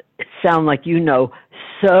sound like you know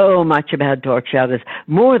so much about Dark Shadows,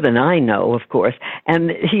 more than I know, of course.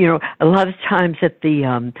 And, a lot of times at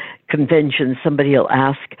the convention, somebody will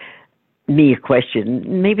ask me a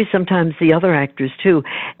question, maybe sometimes the other actors too,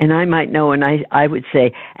 and I might know, and I would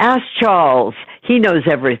say, ask Charles. He knows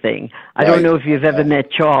everything. I don't right. know if you've ever met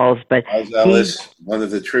Charles, but Wallace, one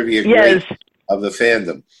of the trivia yes, greats of the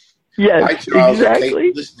fandom. yes, Hi, Charles. In case exactly.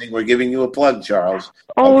 you're listening, we're giving you a plug, Charles.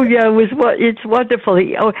 Oh Okay. yeah, it's wonderful.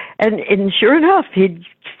 And sure enough, he'd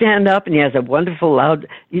stand up, and he has a wonderful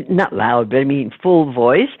not loud, but I mean full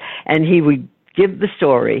voice, and he would give the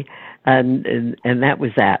story, and that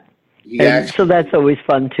was that. He And so actually, that's always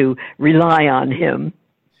fun to rely on him.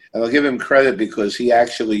 and I'll give him credit because he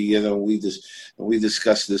actually, we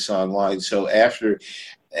discussed this online. So after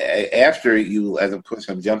you, and of course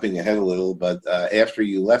I'm jumping ahead a little, but after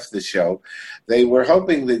you left the show, they were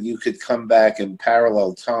hoping that you could come back in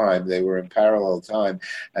parallel time. They were in parallel time,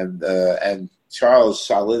 and Charles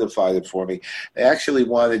solidified it for me. They actually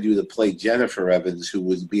wanted you to play Jennifer Evans, who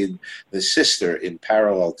was being the sister in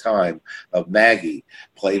parallel time of Maggie,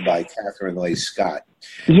 played by Catherine Leigh Scott.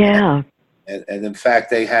 Yeah. And in fact,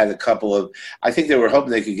 they had a couple of, I think they were hoping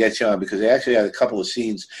they could get you on because they actually had a couple of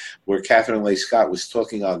scenes where Catherine Leigh Scott was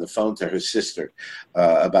talking on the phone to her sister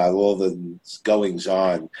about all the goings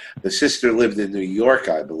on. The sister lived in New York,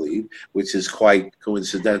 I believe, which is quite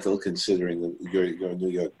coincidental considering your New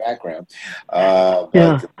York background. But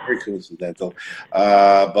very coincidental.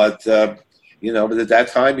 But at that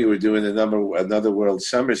time you were doing another World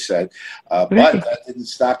Somerset, but that didn't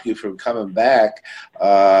stop you from coming back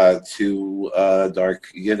to Dark.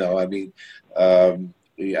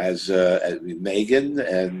 As Megan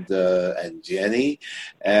and Jenny,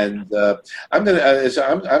 and I'm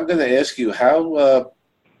gonna ask you how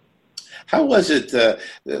was it?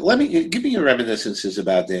 Give me your reminiscences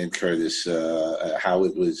about Dan Curtis. How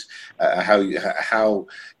it was, how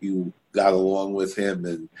you got along with him,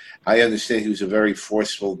 and I understand he was a very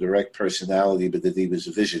forceful, direct personality, but that he was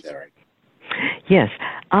a visionary. Yes,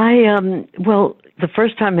 well, the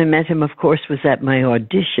first time I met him, of course, was at my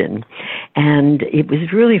audition, and it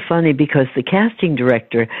was really funny because the casting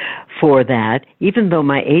director for that, even though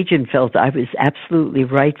my agent felt I was absolutely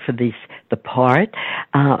right for the part,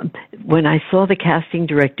 when I saw the casting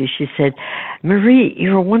director, she said, Marie,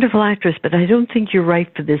 you're a wonderful actress, but I don't think you're right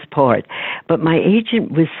for this part. But my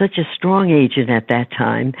agent was such a strong agent at that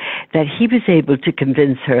time that he was able to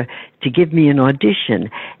convince her to give me an audition.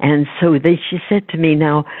 And so she said to me,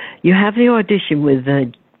 now, you have the audition with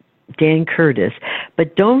Dan Curtis,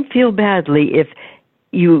 but don't feel badly if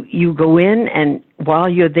you go in and while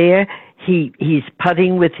you're there, he's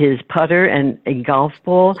putting with his putter and a golf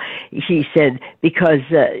ball. He said, because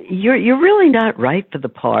you're really not right for the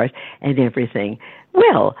part and everything.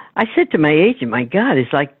 Well, I said to my agent, my God,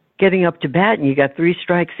 it's like getting up to bat and you got 3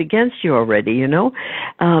 strikes against you already,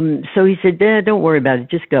 So he said, don't worry about it,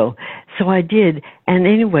 just go. So I did. And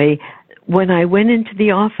anyway, when I went into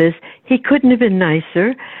the office, he couldn't have been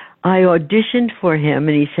nicer. I auditioned for him,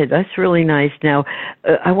 and he said, that's really nice. Now,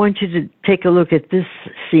 I want you to take a look at this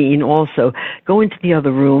scene also. Go into the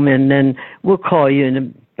other room, and then we'll call you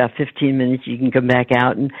in about 15 minutes. You can come back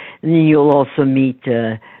out, and then you'll also meet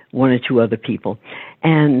 1 or 2 other people.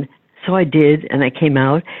 And so I did, and I came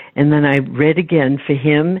out, and then I read again for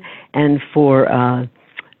him and for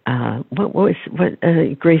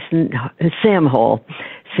Grayson, Sam Hall.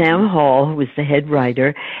 Sam Hall was the head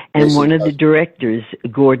writer and one of the directors,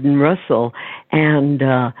 Gordon Russell. And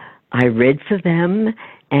I read for them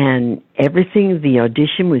and everything. The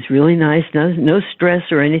audition was really nice. No stress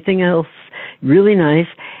or anything else. Really nice.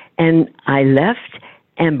 And I left,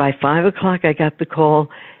 and by 5 o'clock I got the call.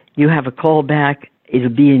 You have a call back. It'll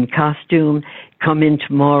be in costume. Come in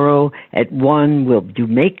tomorrow at 1. We'll do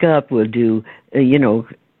makeup. We'll do,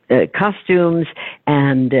 costumes.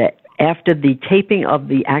 And after the taping of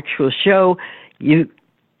the actual show,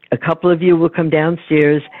 a couple of you will come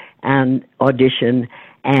downstairs and audition.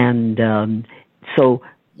 And so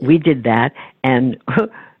we did that. And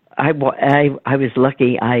I was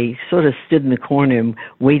lucky. I sort of stood in the corner and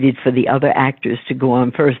waited for the other actors to go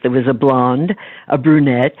on first. There was a blonde, a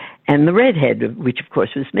brunette, and the redhead, which of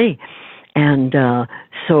course was me. And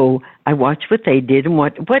so I watched what they did and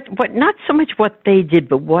what not so much what they did,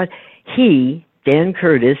 but what Dan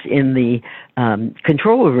Curtis, in the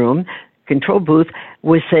control room, control booth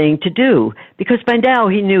was saying to do, because by now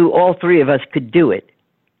he knew all three of us could do it,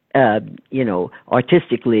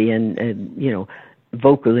 artistically and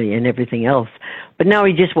vocally and everything else. But now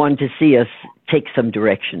he just wanted to see us take some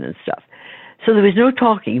direction and stuff. So there was no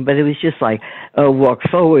talking, but it was just like, walk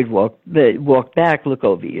forward, walk back, look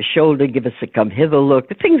over your shoulder, give us a come hither look,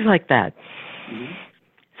 things like that. Mm-hmm.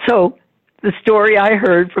 So the story I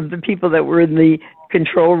heard from the people that were in the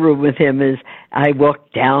control room with him is I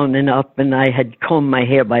walked down and up, and I had combed my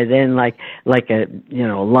hair by then like a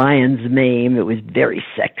lion's mane. It was very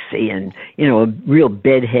sexy and a real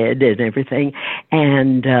bedhead and everything.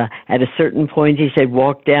 And at a certain point he said,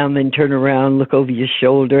 walk down, then turn around, look over your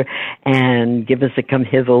shoulder, and give us a come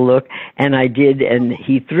hither look. And I did, and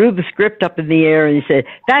he threw the script up in the air and he said,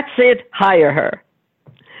 that's it, hire her.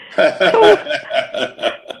 So,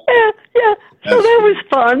 yeah. So that was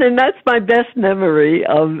fun, and that's my best memory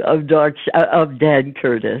of Dan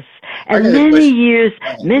Curtis. And many years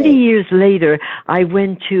later, I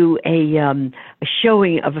went to a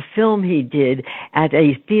showing of a film he did at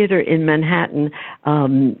a theater in Manhattan,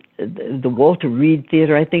 the Walter Reed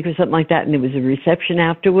Theater, I think, or something like that, and there was a reception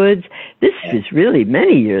afterwards. This was really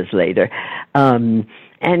many years later.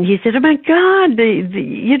 And he said, oh, my God,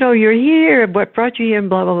 you're here. What brought you here, and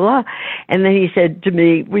blah, blah, blah. And then he said to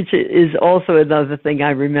me, which is also another thing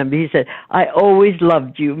I remember, he said, I always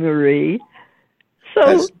loved you, Marie.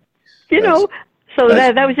 So,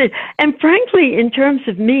 that was it. And frankly, in terms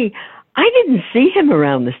of me, I didn't see him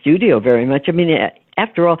around the studio very much. I mean,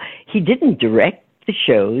 after all, he didn't direct the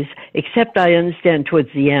shows, except I understand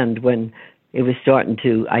towards the end when it was starting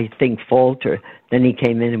to, I think, falter. Then he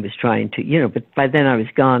came in and was trying to, but by then I was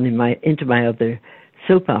gone into my other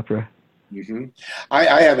soap opera. Mm-hmm.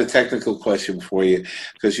 I have a technical question for you,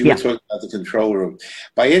 because you were talking about the control room.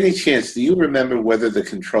 By any chance, do you remember whether the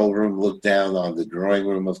control room looked down on the drawing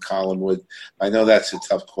room of Collinwood? I know that's a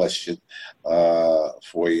tough question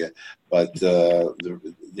for you, but I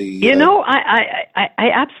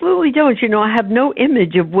absolutely don't. I have no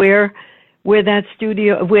image of where that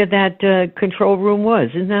control room was.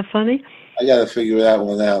 Isn't that funny? I got to figure that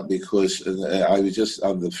one out, because I was just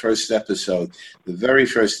on the very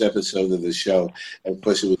first episode of the show. And of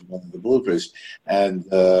course, it was one of the bloopers, and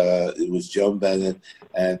it was Joan Bennett,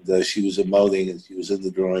 and she was emoting, and she was in the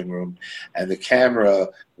drawing room, and the camera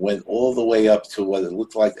went all the way up to what it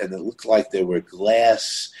looked like, and it looked like there were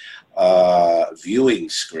glass viewing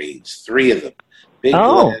screens, 3 of them,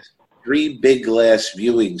 glass. 3 big glass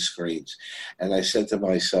viewing screens. And I said to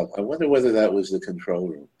myself, I wonder whether that was the control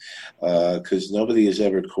room, because nobody has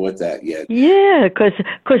ever caught that yet. Yeah, because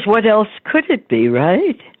what else could it be,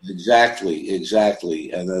 right? Exactly.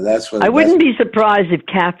 And that's what I wouldn't be surprised if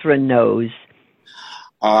Catherine knows.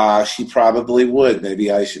 She probably would. Maybe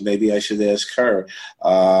I should ask her.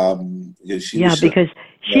 Because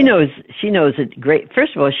she knows it great.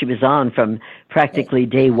 First of all, she was on from practically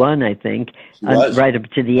day one, I think, right up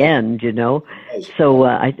to the end. So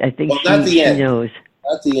I think she knows.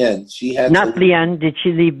 Not the end. She had not the end. Did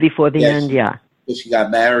she leave before the end? Yeah. She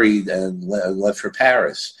got married and left for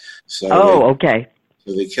Paris. So. Okay.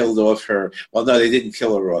 So they killed off her. Well, no, they didn't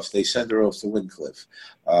kill her off. They sent her off to Wycliffe.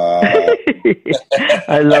 I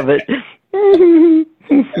love it.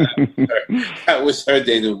 That was her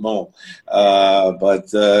denouement. But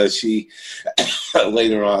she,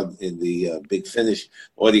 later on in the Big Finish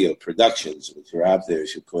audio productions, which are out there,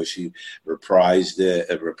 she reprised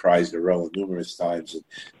the role numerous times and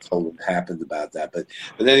told what happened about that. But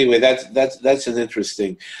anyway, that's an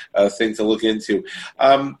interesting thing to look into.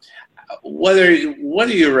 What are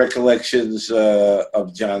your recollections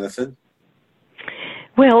of Jonathan?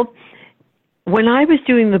 Well, when I was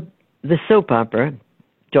doing the soap opera,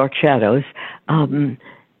 Dark Shadows,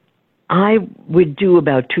 I would do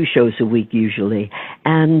about 2 shows a week usually,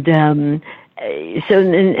 and and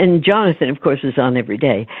Jonathan, of course, was on every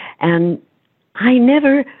day, and I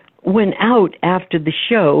never went out after the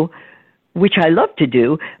show, which I love to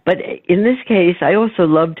do, but in this case, I also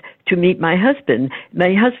loved to meet my husband.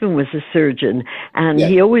 My husband was a surgeon, and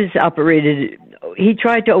he always operated. He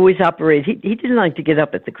tried to always operate. He didn't like to get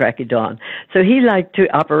up at the crack of dawn, so he liked to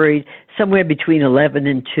operate somewhere between 11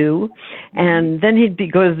 and 2, and then he'd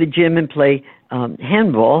go to the gym and play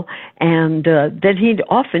handball, and then he'd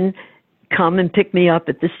often come and pick me up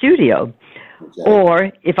at the studio. Okay.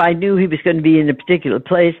 Or if I knew he was going to be in a particular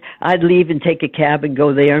place, I'd leave and take a cab and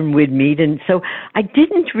go there, and we'd meet. And so I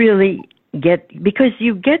didn't really because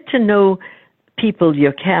you get to know people,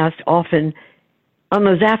 your cast, often on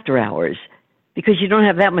those after hours, because you don't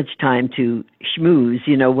have that much time to schmooze,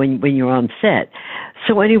 when you're on set.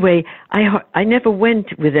 So anyway, I never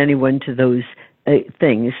went with anyone to those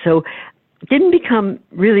things. So didn't become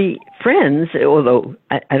really friends, although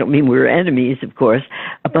I don't mean we were enemies, of course,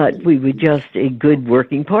 but we were just good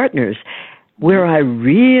working partners. Where I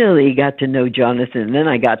really got to know Jonathan, and then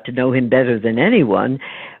I got to know him better than anyone,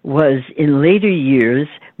 was in later years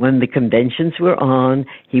when the conventions were on.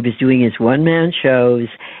 He was doing his one-man shows.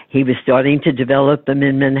 He was starting to develop them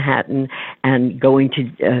in Manhattan and going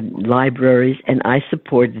to libraries, and I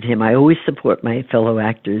supported him. I always support my fellow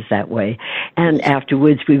actors that way. And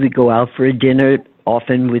afterwards, we would go out for a dinner,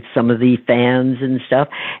 often with some of the fans and stuff.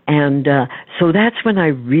 And so that's when I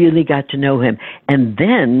really got to know him. And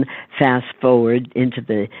then fast forward into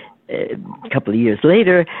the couple of years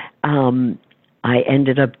later, I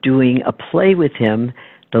ended up doing a play with him,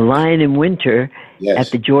 The Lion in Winter,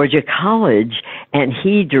 at the Georgia College, and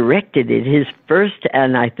he directed it, his first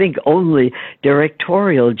and I think only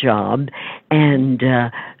directorial job. And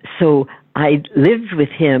so I lived with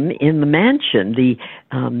him in the mansion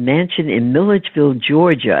in Milledgeville,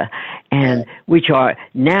 Georgia, and which our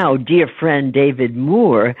now dear friend David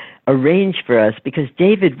Moore arranged for us, because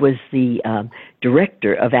David was the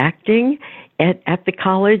director of acting at the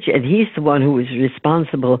college, and he's the one who was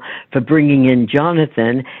responsible for bringing in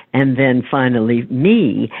Jonathan and then finally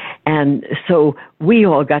me. And so we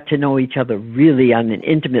all got to know each other really on an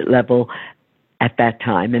intimate level at that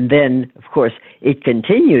time. And then, of course, it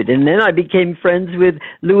continued. And then I became friends with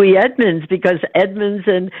Louis Edmonds, because Edmonds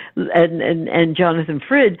and Jonathan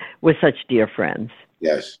Frid were such dear friends.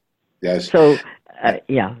 Yes, yes. So,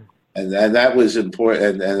 yeah. And that was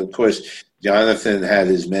important. And of course, Jonathan had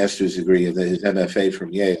his master's degree and his MFA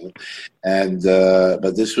from Yale. And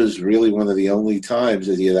but this was really one of the only times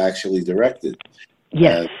that he had actually directed.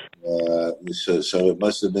 Yes. So it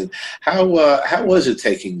must have been. How was it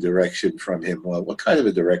taking direction from him? What kind of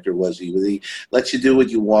a director was he? Would he let you do what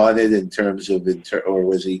you wanted in terms of, or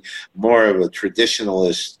was he more of a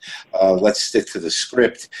traditionalist? Let's stick to the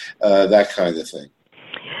script, that kind of thing.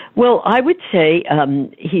 Well, I would say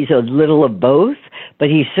he's a little of both, but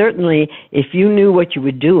he certainly, if you knew what you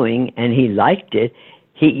were doing and he liked it,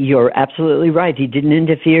 you're absolutely right. He didn't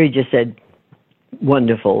interfere. He just said,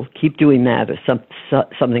 wonderful, keep doing that, or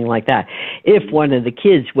something like that. If one of the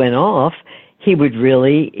kids went off, he would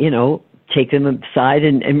really, take them aside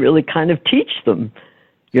and really kind of teach them,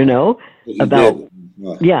 about,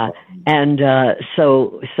 and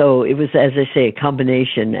so it was, as I say, a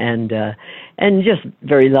combination, and just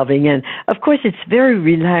very loving, and of course it's very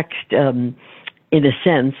relaxed, in a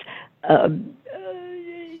sense,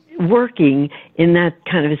 working in that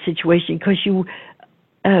kind of a situation, because you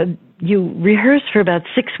rehearse for about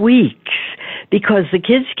 6 weeks, because the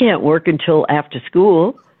kids can't work until after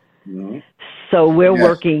school. Mm-hmm. So we're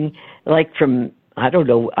working like from, I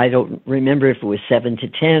don't remember if it was 7 to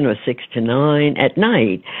 10 or 6 to 9 at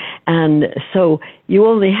night. And so you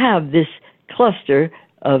only have this cluster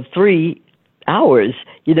of 3 hours,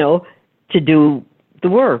 to do the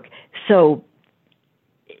work. So,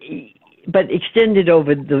 but extended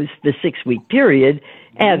over the 6-week period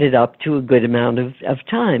added up to a good amount of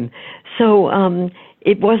time. So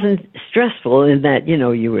it wasn't stressful in that,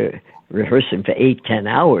 you were rehearsing for 8-10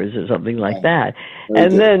 hours or something like that.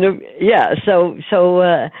 And then, so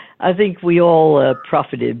I think we all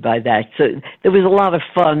profited by that. So there was a lot of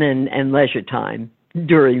fun and leisure time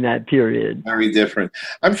during that period. Very different.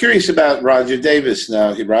 I'm curious about Roger Davis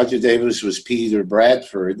now. Roger Davis was Peter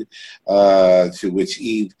Bradford, to which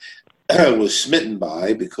Eve was smitten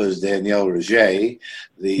by, because Danielle Roget,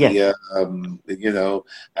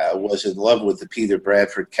 was in love with the Peter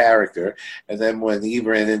Bradford character. And then when Eve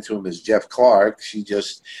ran into him as Jeff Clark, she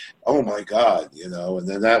just, oh my God, and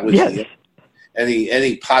then that was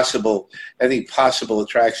any possible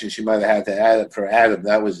attraction she might have had to Adam, for Adam.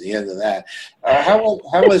 That was the end of that. How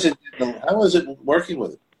was it working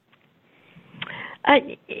with him?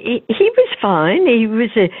 He was fine.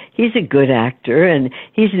 He's a good actor, and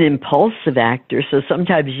he's an impulsive actor, so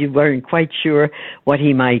sometimes you weren't quite sure what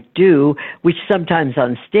he might do, which sometimes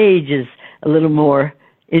on stage is a little more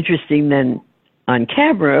interesting than on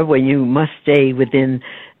camera, when you must stay within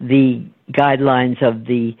the guidelines of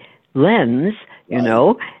the lens,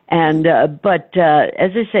 and but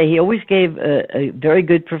as I say, he always gave a very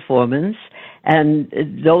good performance. And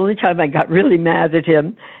the only time I got really mad at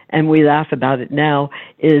him, and we laugh about it now,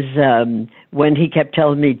 is when he kept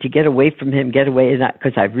telling me to get away from him,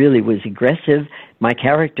 because I really was aggressive, my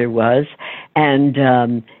character was, and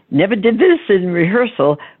never did this in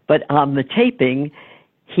rehearsal, but on the taping,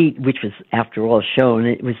 which was after all shown,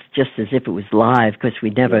 it was just as if it was live, because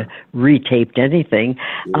we never retaped anything.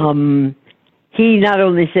 He not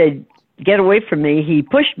only said, get away from me, he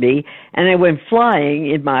pushed me, and I went flying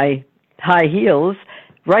in my high heels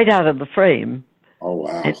right out of the frame. Oh,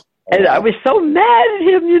 wow. And, Oh, and I wow. was so mad at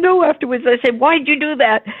him, afterwards. I said, "Why'd you do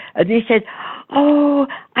that?" And he said, "Oh,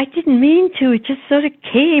 I didn't mean to. It just sort of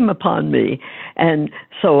came upon me." And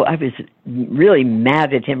so I was really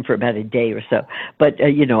mad at him for about a day or so. But,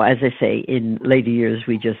 as I say, in later years,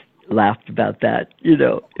 we just laughed about that.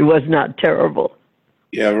 It was not terrible.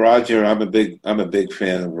 Yeah, Roger, I'm a big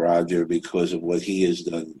fan of Roger because of what he has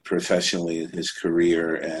done professionally in his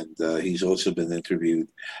career, and he's also been interviewed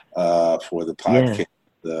for the Yes. podcast.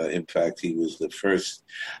 In fact, he was the first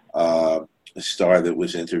uh, star that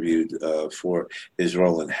was interviewed for his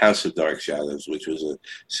role in House of Dark Shadows, which was a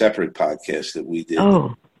separate podcast that we did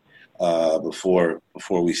Oh, before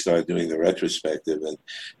we started doing the retrospective,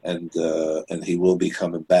 and he will be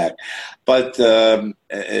coming back. But but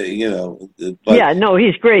yeah, no,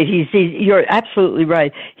 he's great. You're absolutely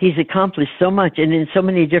right. He's accomplished so much and in so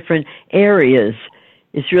many different areas.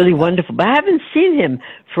 It's really wonderful. But I haven't seen him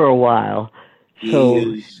for a while. So,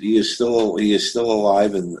 he is still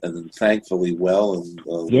alive and thankfully well and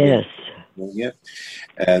living. yes. Yeah,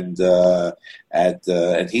 and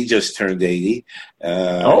and he just turned 80.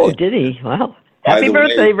 Oh, And did he? Wow. by Happy the way,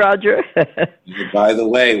 birthday, Roger.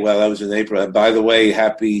 well, that was in April. And by the way,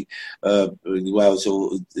 happy. Well,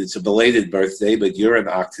 it's a belated birthday, but you're an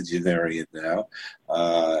octogenarian now,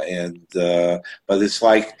 but it's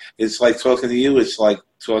like talking to you. It's like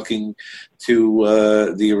talking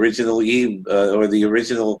to the original Eve or the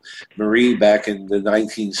original Marie back in the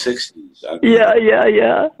 1960s. I mean, Yeah, yeah,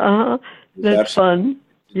 yeah. Uh-huh. it was That's absolutely fun.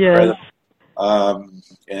 Yes. incredible.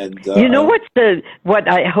 And You know what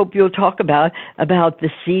I hope you'll talk about the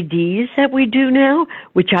CDs that we do now,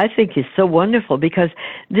 which I think is so wonderful because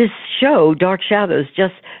this show, Dark Shadows,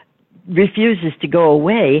 just refuses to go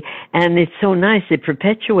away, and it's so nice. It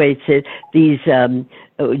perpetuates it. These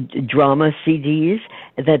drama CDs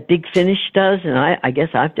that Big Finish does, and I guess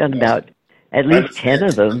I've done about at least 10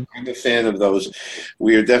 of them. I'm a fan of those.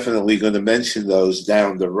 We are definitely going to mention those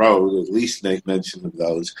down the road, at least make mention of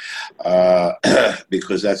those,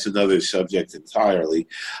 because that's another subject entirely,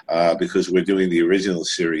 because we're doing the original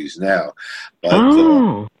series now. But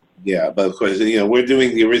Oh, yeah, but of course, we're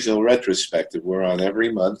doing the original retrospective. We're on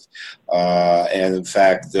every month, and in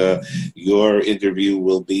fact, your interview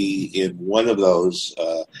will be in one of those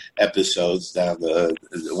episodes down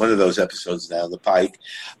the pike,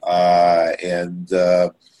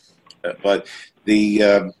 but the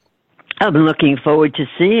I'm looking forward to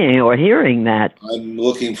seeing or hearing that.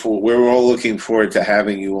 we're all looking forward to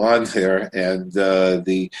having you on there, and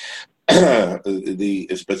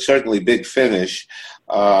but certainly Big Finish,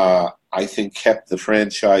 I think kept the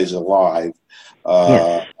franchise alive,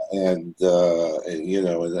 Yes. and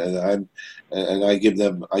I give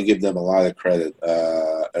them a lot of credit,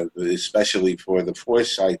 especially for the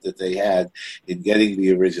foresight that they had in getting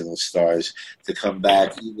the original stars to come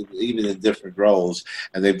back, even in different roles,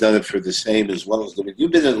 and they've done it for the same as well as them.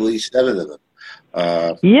 You've been in at least 7 of them.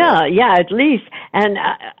 Yeah, at least. And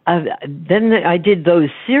then I did those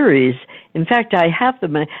series. In fact, I have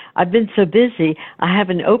them. I've been so busy, I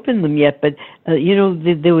haven't opened them yet. But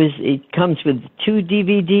it comes with 2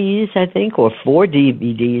 DVDs, I think, or 4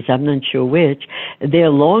 DVDs. I'm not sure which. They're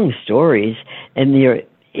long stories, and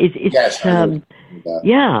it's Yes, I know.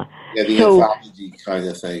 yeah. Yeah, the anthology kind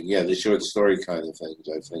of thing. Yeah, the short story kind of things,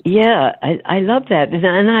 I think. Yeah, I love that,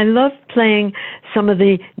 and I love playing some of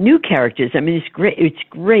the new characters. I mean, it's great. It's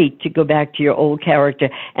great to go back to your old character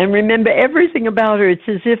and remember everything about her. It's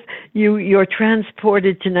as if you're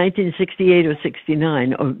transported to 1968 or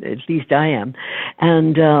 69, or at least I am.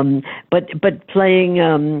 And but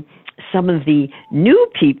playing some of the new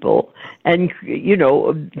people, and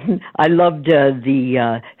I loved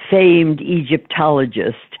the famed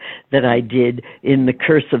Egyptologist that I did in The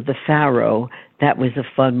Curse of the Pharaoh. That was a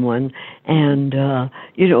fun one. And,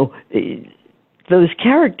 those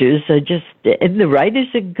characters are just, and the writers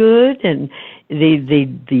are good, and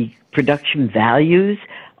the production values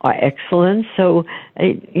are excellent. So,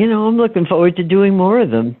 I'm looking forward to doing more of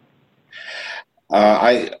them.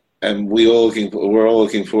 We're all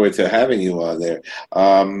looking forward to having you on there.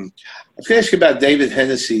 I was going to ask you about David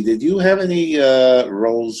Hennessy. Did you have any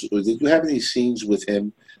roles, or did you have any scenes with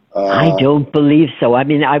him? I don't believe so. I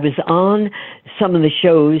mean, I was on some of the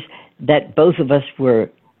shows that both of us were,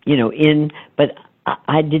 in, but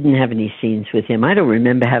I didn't have any scenes with him. I don't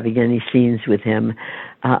remember having any scenes with him.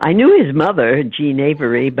 I knew his mother, Jean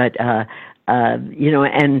Avery, but,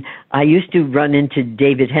 and I used to run into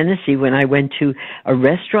David Hennessy when I went to a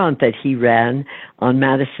restaurant that he ran on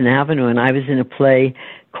Madison Avenue, and I was in a play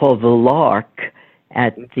called The Lark,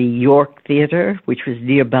 at the York Theater, which was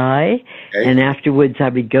nearby. Okay. And afterwards, I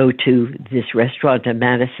would go to this restaurant on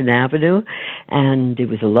Madison Avenue, and it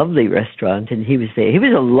was a lovely restaurant, and he was there. He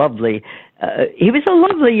was a lovely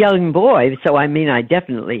young boy. So, I mean, I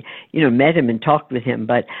definitely, met him and talked with him,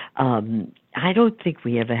 but I don't think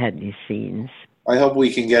we ever had any scenes. I hope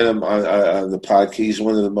we can get him on the podcast. He's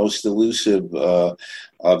one of the most elusive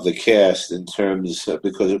of the cast in terms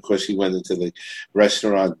because, of course, he went into the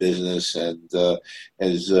restaurant business and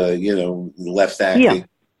has left acting. Yeah.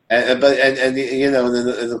 And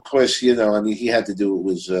of course, I mean, he had to do what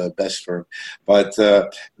was best for him. But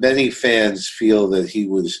many fans feel that he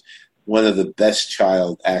was one of the best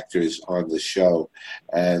child actors on the show,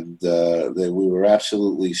 and that we were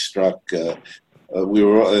absolutely struck.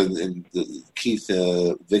 Keith,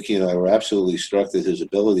 Vicky, and I were absolutely struck at his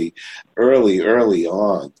ability early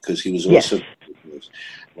on, because he was also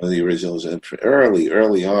one of the originals, and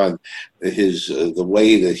early on, the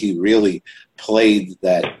way that he really played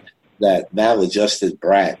that maladjusted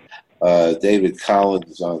brat. David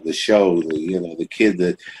Collins on the show, the kid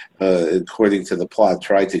that, according to the plot,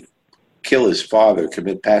 tried to kill his father,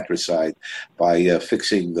 commit patricide by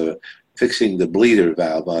fixing the bleeder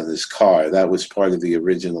valve on his car. That was part of the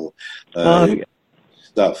original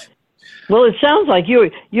stuff. Well, it sounds like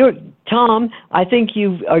you're Tom. I think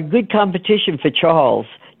you are good competition for Charles.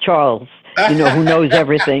 Who knows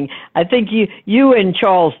everything. I think you and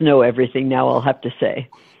Charles know everything now, I'll have to say.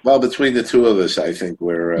 Well, between the two of us, I think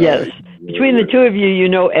we're... yes, between the two of you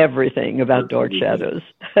know everything about Dark Shadows.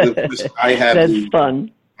 That's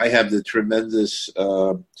fun. I have the tremendous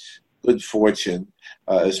good fortune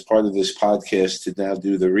as part of this podcast to now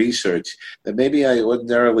do the research that maybe I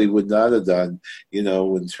ordinarily would not have done,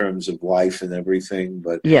 in terms of life and everything.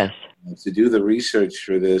 But yes, to do the research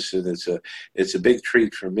for this, and it's a big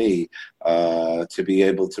treat for me to be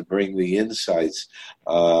able to bring the insights,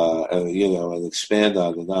 and expand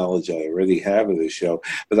on the knowledge I already have of the show.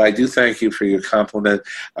 But I do thank you for your compliment.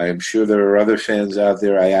 I am sure there are other fans out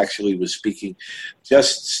there. I actually was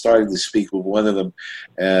just started to speak with one of them,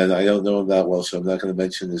 and I don't know him that well, so I'm not going to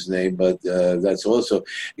mention his name, but that's also,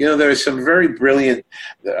 there are some very brilliant,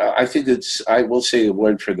 I think I will say a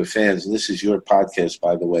word for the fans, and this is your podcast,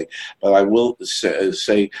 by the way, but I will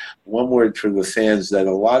say one word for the fans, that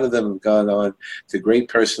a lot of them have gone on to great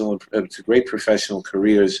professional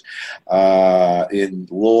careers in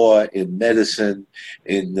law, in medicine,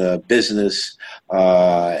 in business,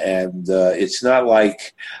 and it's not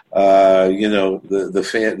like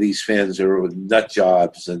these fans are nut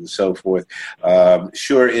jobs and so forth.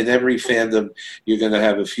 Sure, in every fandom you're going to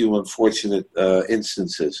have a few unfortunate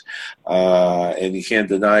instances, and you can't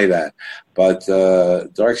deny that. But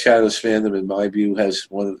Dark Shadows fandom, in my view, has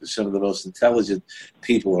some of the most intelligent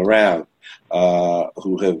people around.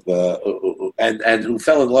 Who have and who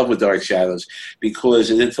fell in love with Dark Shadows because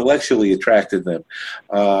it intellectually attracted them,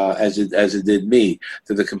 as it did me,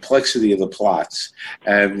 to the complexity of the plots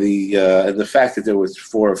and the fact that there was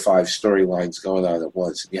 4 or 5 storylines going on at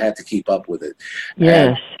once, and you had to keep up with it.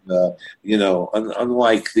 Yes. And,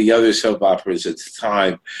 unlike the other soap operas at the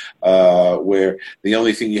time, where the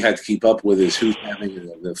only thing you had to keep up with is who's having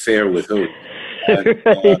an affair with who.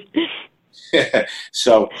 And,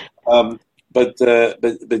 so. But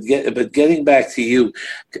getting back to you,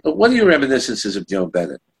 what are your reminiscences of Joan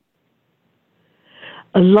Bennett?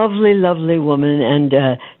 A lovely, lovely woman,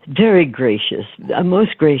 and very gracious, a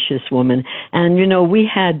most gracious woman. And we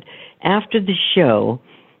had, after the show,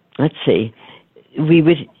 let's see, we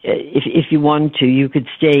would, if you wanted to, you could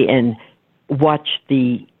stay and watch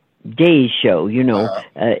the day's show. In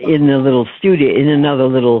the little studio, in another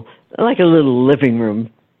little, like a little living room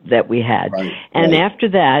that we had. Right. And after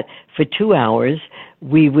that, for 2 hours,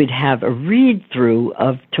 we would have a read-through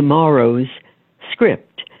of tomorrow's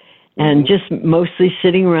script, and just mostly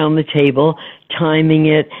sitting around the table, timing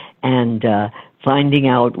it, and finding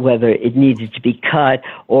out whether it needed to be cut,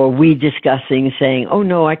 or we discussing, saying, oh,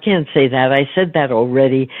 no, I can't say that. I said that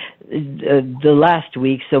already the last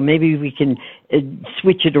week, so maybe we can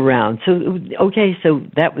switch it around. So, okay, so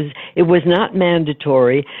it was not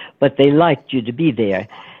mandatory, but they liked you to be there.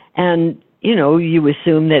 And, you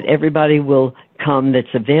assume that everybody will come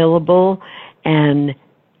that's available. And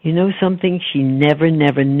something, she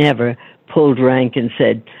never pulled rank and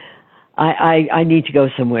said, I need to go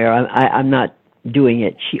somewhere. I'm not doing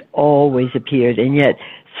it. She always appeared. And yet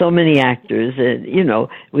so many actors,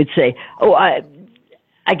 would say, oh, I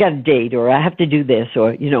got a date, or I have to do this, or,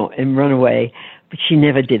 and run away. But she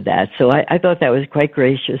never did that. So I thought that was quite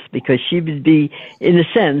gracious, because she would be, in a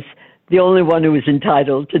sense, the only one who was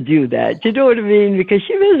entitled to do that. You know what I mean? Because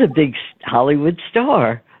she was a big Hollywood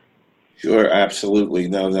star. Sure, absolutely.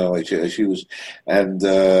 No, no, she was, and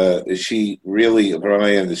she really, from what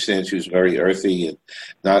I understand, she was very earthy and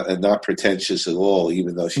not pretentious at all,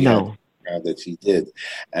 even though she had the No. background that she did,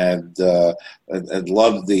 and and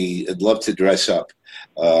loved to dress up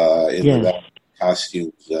in the Yes. various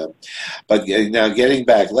costumes. But now getting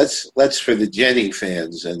back, let's for the Jenny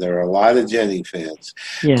fans, and there are a lot of Jenny fans.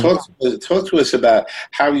 Yeah. Talk to us about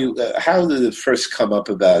how did it first come up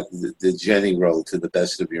about the Jenny role, to the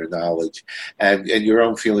best of your knowledge, and your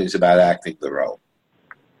own feelings about acting the role.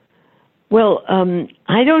 Well,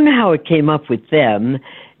 I don't know how it came up with them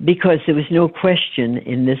because there was no question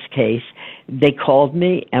in this case. They called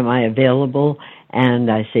me, am I available? And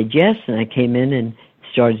I said yes, and I came in and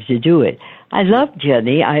started to do it. I loved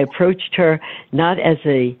Jenny. I approached her not as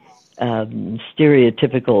a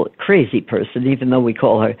stereotypical crazy person, even though we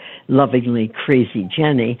call her lovingly Crazy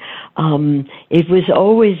Jenny. It was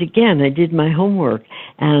always, again, I did my homework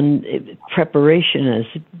and preparation, as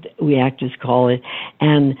we actors call it,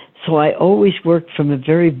 and so I always worked from a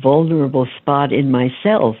very vulnerable spot in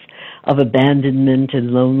myself of abandonment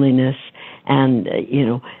and loneliness, and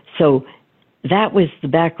so that was the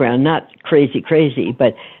background, not crazy,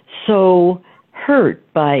 but so hurt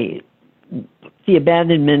by the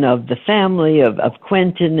abandonment of the family, of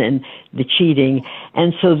Quentin and the cheating.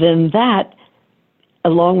 And so then that,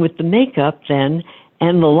 along with the makeup then,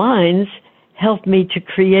 and the lines, helped me to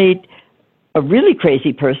create a really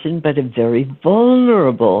crazy person, but a very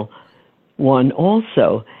vulnerable one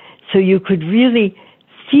also. So you could really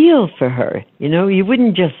feel for her, you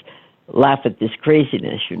wouldn't just laugh at this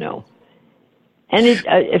craziness, And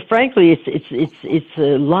frankly, it's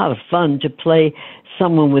a lot of fun to play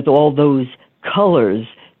someone with all those colors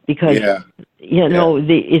because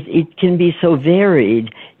it can be so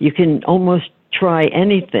varied. You can almost try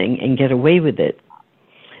anything and get away with it.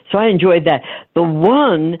 So I enjoyed that. The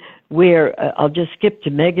one where I'll just skip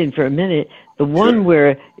to Megan for a minute. The one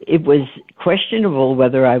where it was questionable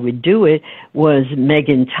whether I would do it was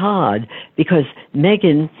Megan Todd, because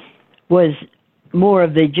Megan was more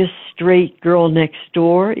of the just straight girl next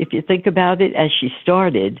door, if you think about it, as she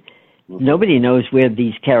started. Nobody knows where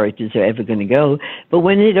these characters are ever going to go. But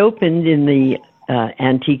when it opened in the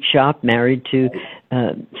antique shop, married to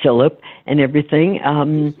Philip and everything,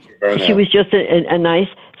 she was just a nice,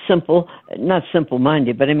 simple, not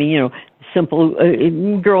simple-minded, but simple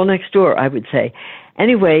girl next door, I would say.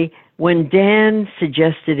 Anyway, when Dan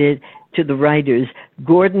suggested it to the writers,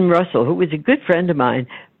 Gordon Russell, who was a good friend of mine,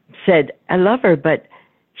 said, I love her, but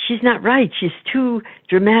she's not right. She's too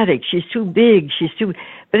dramatic. She's too big.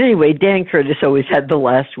 But anyway, Dan Curtis always had the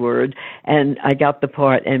last word, and I got the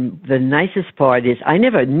part. And the nicest part is I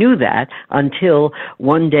never knew that until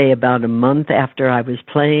one day, about a month after I was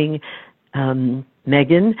playing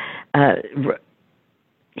Megan.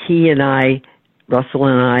 Russell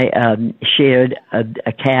and I shared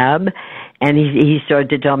a cab, and he started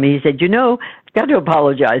to tell me, he said, I've got to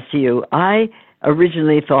apologize to you. I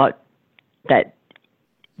originally thought that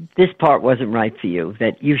this part wasn't right for you,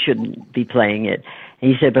 that you shouldn't be playing it. And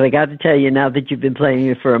he said, but I got to tell you, now that you've been playing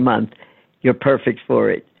it for a month, you're perfect for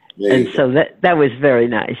it. And so that was very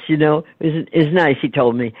nice. It was nice, he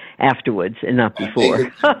told me afterwards and not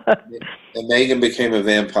before. And Megan became a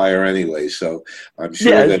vampire anyway, so I'm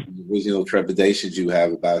sure that the original trepidations you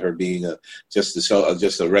have about her being just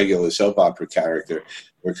a regular soap opera character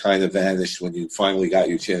were kind of vanished when you finally got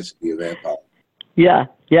your chance to be a vampire. Yeah.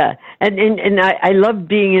 And I loved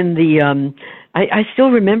being in the I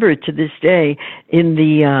still remember it to this day, in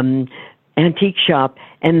the antique shop,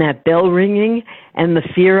 and that bell ringing and the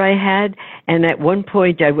fear I had. And at one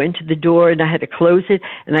point I went to the door and I had to close it,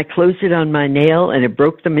 and I closed it on my nail and it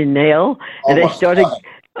broke the nail. And I started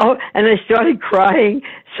crying.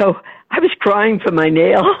 So I was crying for my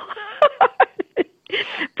nail.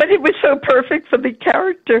 But it was so perfect for the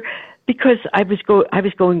character because I was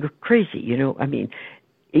going crazy,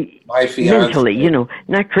 My fiance, mentally,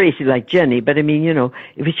 not crazy like Jenny, but it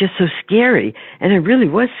was just so scary, and I really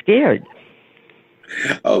was scared.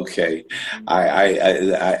 Okay,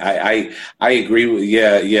 I agree with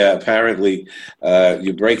apparently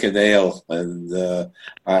you break a nail, and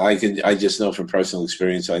I just know from personal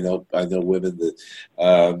experience. I know women that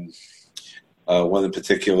one in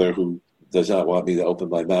particular who does not want me to open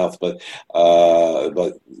my mouth, but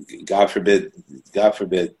God forbid,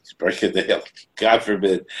 break a nail. God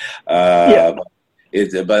forbid.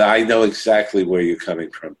 But I know exactly where you're coming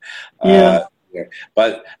from.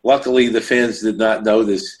 But luckily, the fans did not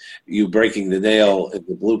notice you breaking the nail in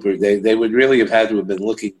the blooper. They would really have had to have been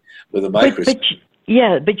looking with a microscope.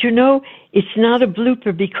 Yeah, but it's not a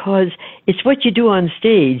blooper because it's what you do on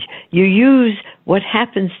stage. You use what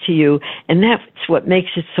happens to you, and that's what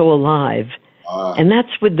makes it so alive. And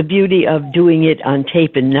that's with the beauty of doing it on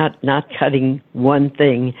tape and not cutting one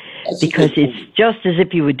thing, because it's just as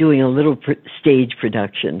if you were doing a little stage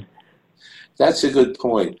production. That's a good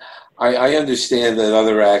point. I understand that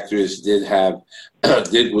other actors did have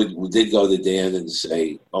did go to Dan and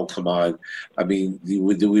say, "Oh, come on! I mean,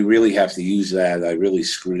 do we really have to use that? I really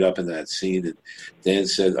screwed up in that scene." And Dan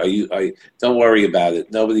said, don't worry about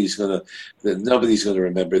it. Nobody's gonna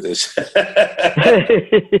remember this.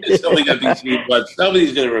 It's only gonna be 3 months.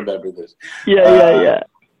 Nobody's gonna remember this." Yeah.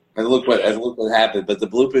 And look what happened. But the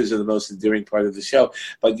bloopers are the most endearing part of the show.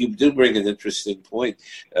 But you do bring an interesting point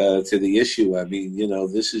to the issue. I mean,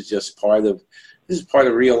 this is just part of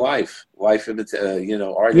real life, art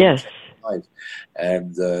yes. life,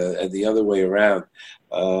 and the other way around.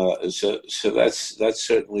 So that's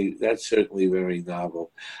certainly very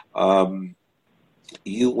novel. When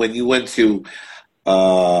you went to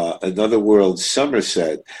Another World,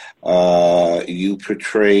 Somerset, you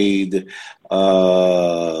portrayed,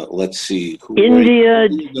 let's see, India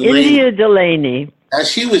Delaney. Now,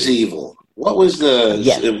 she was evil. What was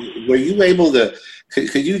yes. Were you able to,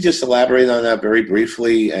 could you just elaborate on that very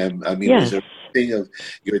briefly? And I mean, yes. Was there anything of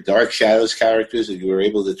your Dark Shadows characters that you were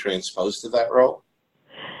able to transpose to that role?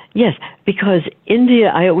 Yes, because India,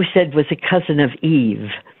 I always said, was a cousin of Eve.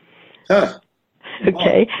 Huh.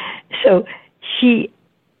 Okay, so she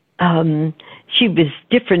was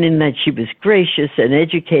different in that she was gracious and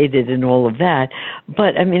educated and all of that.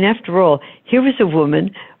 But, I mean, after all, here was a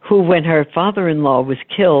woman who, when her father-in-law was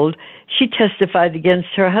killed, she testified against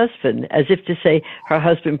her husband, as if to say her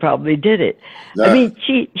husband probably did it. I mean,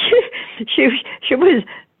 she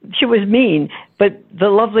was mean. But the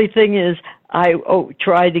lovely thing is, I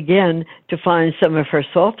tried again to find some of her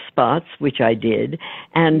soft spots, which I did.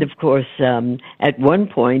 And, of course, at one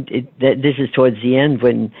point, this is towards the end,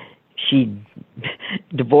 when she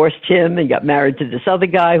divorced him and got married to this other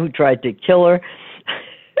guy who tried to kill her.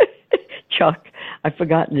 Chuck. I've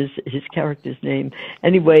forgotten his character's name.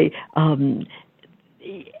 Anyway,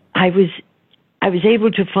 I was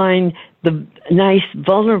able to find the nice,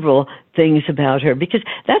 vulnerable things about her, because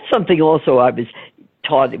that's something also I was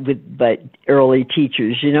taught by early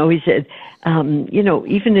teachers. He said,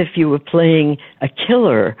 even if you were playing a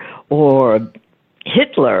killer or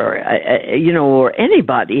Hitler, or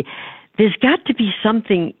anybody, there's got to be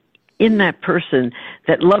something in that person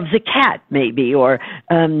that loves a cat, maybe, or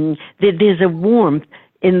there's a warmth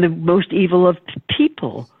in the most evil of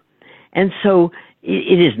people. And so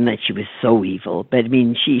it isn't that she was so evil, but I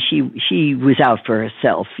mean, she was out for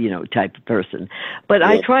herself, type of person. But yeah.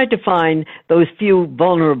 I tried to find those few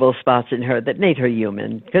vulnerable spots in her that made her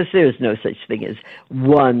human, because there's no such thing as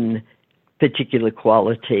one particular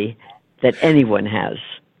quality that anyone has.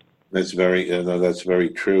 That's very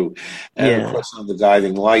true. And of course, on The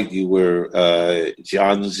Guiding Light, you were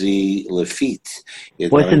John Z. Lafitte.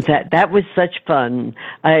 Wasn't that was such fun?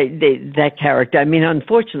 That character. I mean,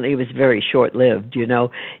 unfortunately, it was very short-lived.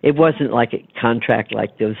 It wasn't like a contract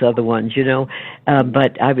like those other ones.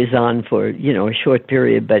 But I was on for a short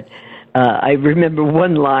period. But I remember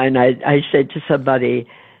one line I said to somebody,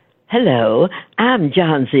 "Hello, I'm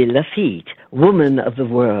John Z. Lafitte, woman of the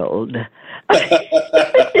world."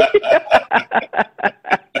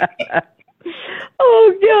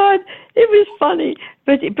 Oh God, it was funny,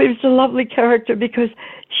 but it was a lovely character because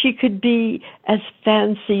she could be as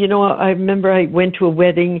fancy. I remember I went to a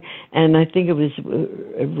wedding, and I think it was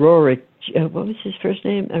Rorick. What was his first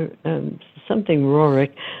name? Something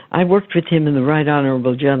Rorick. I worked with him in The Right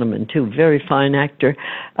Honorable Gentleman too. Very fine actor.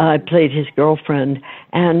 I played his girlfriend,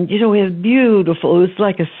 and we had beautiful. It was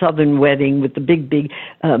like a Southern wedding with the big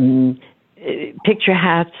picture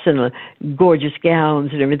hats and gorgeous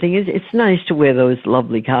gowns and everything. It's nice to wear those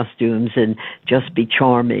lovely costumes and just be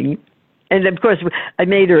charming. And of course, I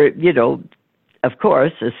made her, of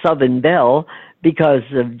course, a Southern belle, because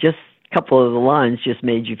of just a couple of the lines just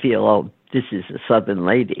made you feel, oh, this is a Southern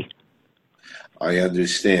lady. I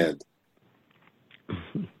understand.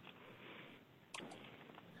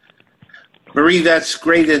 Marie, that's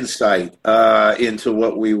great insight into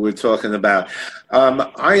what we were talking about.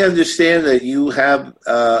 I understand that you have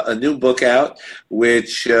a new book out,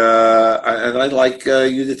 which, and I'd like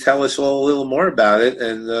you to tell us all a little more about it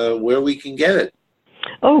and where we can get it.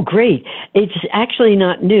 Oh, great. It's actually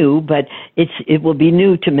not new, but it will be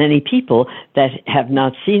new to many people that have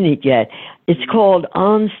not seen it yet. It's called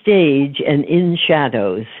On Stage and in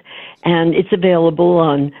Shadows, and it's available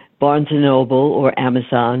on Barnes & Noble or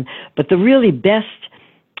Amazon. But the really best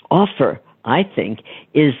offer I think,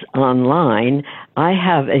 is online. I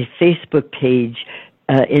have a Facebook page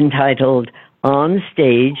entitled On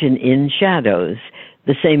Stage and in Shadows,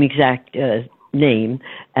 the same exact name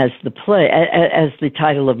as the play, as the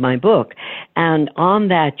title of my book. And on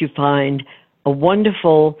that you find a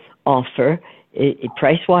wonderful offer.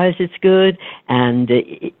 Price-wise, it's good, and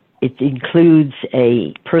it includes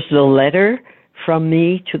a personal letter from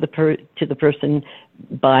me to the person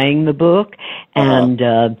buying the book, and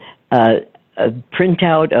a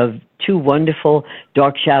printout of 2 wonderful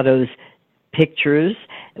Dark Shadows pictures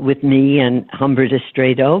with me and Humbert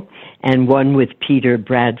Estredo, and one with Peter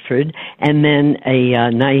Bradford, and then a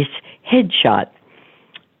nice headshot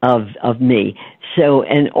of me. So,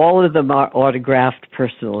 and all of them are autographed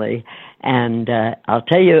personally. And I'll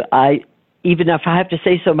tell you, even if I have to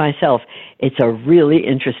say so myself, it's a really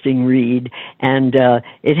interesting read. And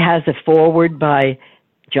it has a foreword by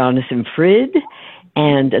Jonathan Frid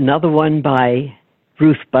and another one by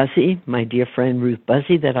Ruth Buzzy, my dear friend Ruth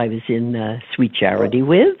Buzzy, that I was in Sweet Charity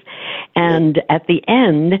with. And at the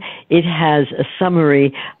end, it has a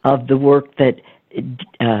summary of the work that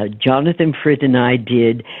Jonathan Frid and I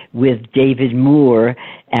did with David Moore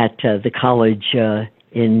at the college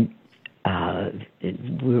in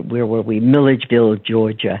where were we? Milledgeville,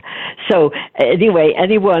 Georgia. So anyway,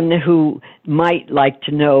 anyone who might like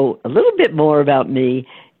to know a little bit more about me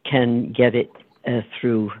can get it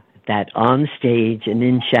through that On Stage and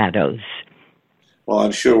in Shadows. Well,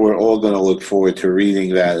 I'm sure we're all going to look forward to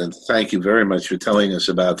reading that, and thank you very much for telling us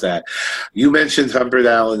about that. You mentioned Humbert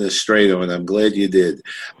Allen Estredo, and I'm glad you did,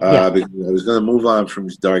 because I was going to move on from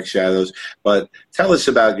Dark Shadows, but tell us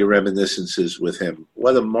about your reminiscences with him.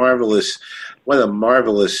 What a marvelous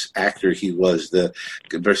actor he was, the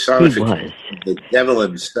personification, the devil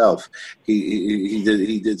himself. He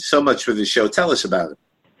did so much for the show. Tell us about it.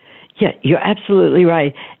 Yeah, you're absolutely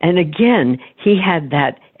right. And again, he had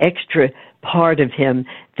that extra part of him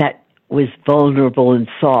that was vulnerable and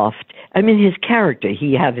soft. I mean, his character,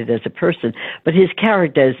 he had it as a person, but his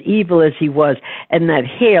character, as evil as he was, and that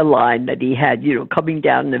hairline that he had, coming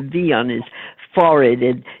down the V on his forehead,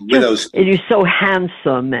 and he's so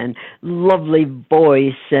handsome and lovely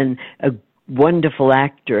voice and a wonderful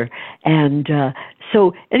actor. And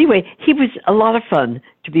so anyway, he was a lot of fun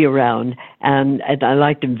to be around, and I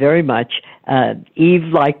liked him very much. Eve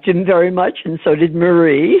liked him very much, and so did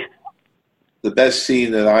Marie. The best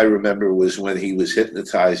scene that I remember was when he was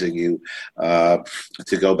hypnotizing you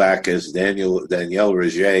to go back as Danielle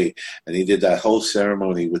Roget, and he did that whole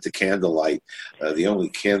ceremony with the candlelight, the only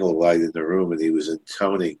candlelight in the room, and he was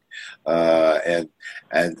intoning,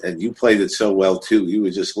 and you played it so well too. You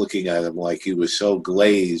were just looking at him like he was so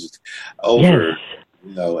glazed over. Yes.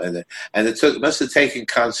 And it must have taken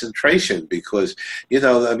concentration because,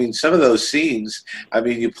 I mean, some of those scenes, I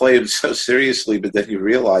mean, you play them so seriously, but then you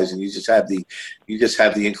realize, and you just have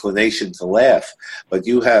the inclination to laugh. But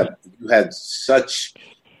you had such,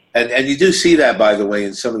 and you do see that, by the way,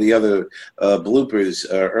 in some of the other bloopers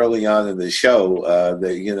early on in the show.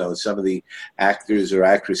 That some of the actors or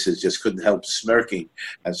actresses just couldn't help smirking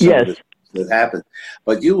at some of the things that happened.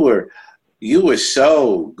 But you were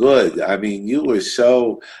so good. I mean, you were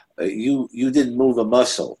so, you didn't move a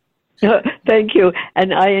muscle. Thank you.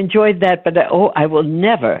 And I enjoyed that, but I will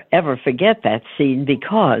never, ever forget that scene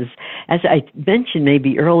because, as I mentioned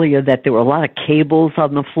maybe earlier, that there were a lot of cables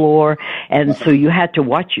on the floor, and so you had to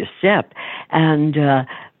watch your step. And,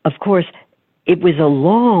 of course, it was a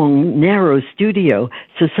long, narrow studio,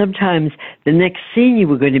 so sometimes the next scene you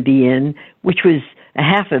were going to be in, which was a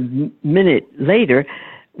half a minute later,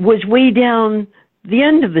 was way down the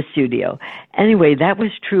end of the studio. Anyway, that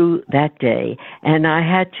was true that day. And I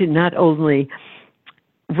had to not only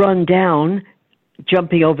run down,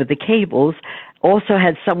 jumping over the cables, also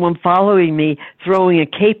had someone following me, throwing a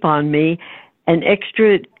cape on me, an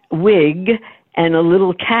extra wig, and a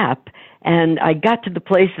little cap. And I got to the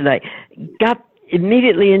place and I got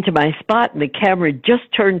immediately into my spot, and the camera just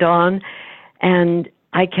turned on, and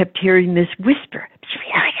I kept hearing this whisper.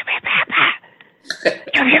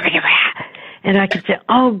 And I could say,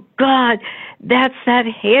 oh, God, that's that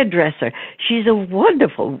hairdresser. She's a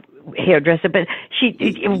wonderful hairdresser, but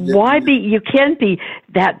you can't be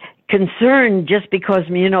that concerned just because,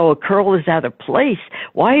 a curl is out of place.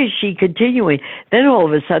 Why is she continuing? Then all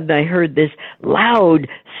of a sudden I heard this loud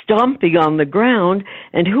stomping on the ground,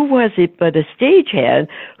 and who was it but a stagehand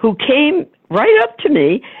who came right up to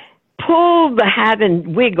me, pulled the hat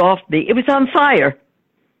and wig off me. It was on fire.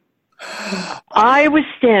 I was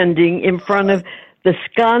standing in front of the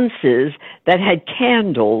sconces that had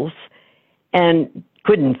candles and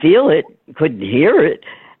couldn't feel it, couldn't hear it.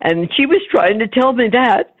 And she was trying to tell me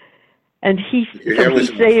that. and Your hair he was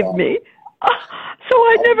on saved fire. me. So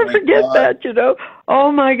I Oh never my forget God. that, you know.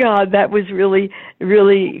 Oh my God, that was really,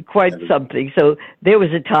 really quite something. So there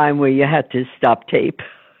was a time where you had to stop tape.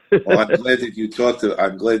 Well, I'm glad that you talked.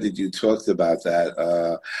 I'm glad that you talked about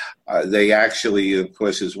that. They actually, of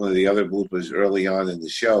course, is one of the other bloopers early on in the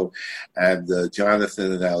show, and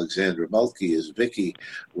Jonathan and Alexandra Mulkey as Vicky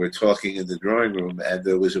were talking in the drawing room, and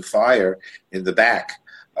there was a fire in the back,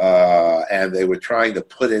 and they were trying to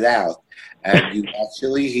put it out. And you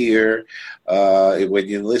actually hear when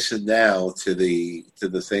you listen now to the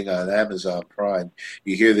thing on Amazon Prime,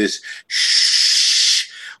 you hear this shh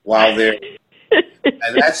while they're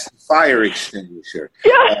and that's the fire extinguisher.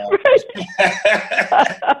 Yeah,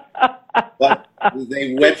 But right.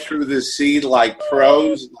 they went through the scene like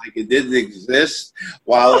pros, like it didn't exist,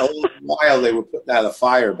 while all the while they were putting out a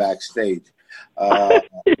fire backstage. Uh,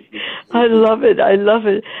 I love it. I love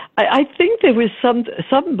it. I think there was some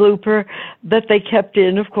blooper that they kept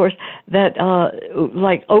in, of course, that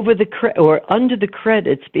like over the or under the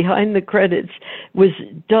credits, behind the credits, was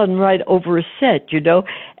done right over a set, you know.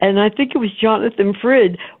 And I think it was Jonathan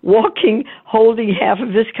Frid walking, holding half of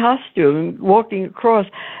his costume, walking across.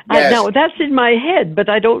 yes, Now that's in my head, but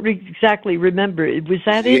I don't exactly remember. Was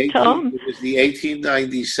that it, Tom? it was the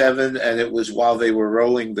 1897, and it was while they were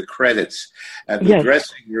rolling the credits. And the Yes.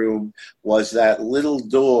 dressing room was that little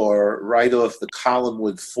door right off the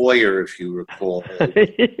Collinwood foyer, if you recall.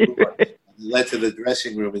 It led to the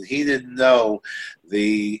dressing room, and he didn't know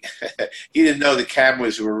the he didn't know the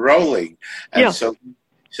cameras were rolling, and Yeah.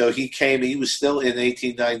 so he came. He was still in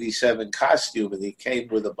 1897 costume, and he came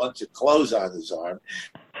with a bunch of clothes on his arm,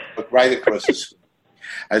 but right across the screen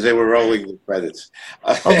as they were rolling the credits.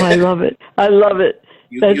 Oh, I love it. I love it.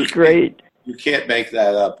 That's great. You can't make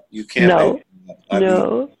that up. You can't make No, it up. I mean,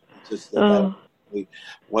 no. just Oh.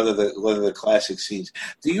 one of the classic scenes.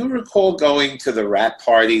 Do you recall going to the wrap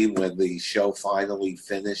party when the show finally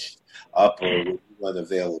finished up, or were you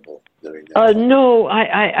unavailable during that time? No,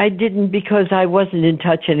 I didn't because I wasn't in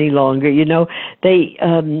touch any longer. You know, they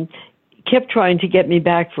kept trying to get me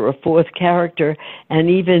back for a fourth character, and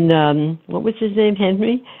even what was his name,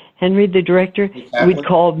 Henry, the director, would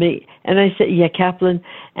call me, and I said, "Yeah, Kaplan,"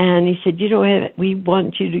 and he said, "You know, we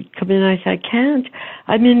want you to come in." I said, "I can't.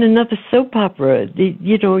 I'm in another soap opera.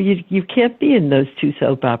 You know, you can't be in those two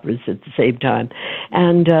soap operas at the same time,"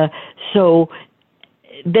 and so.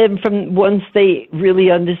 Then, from once they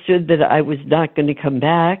really understood that I was not going to come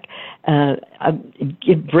back,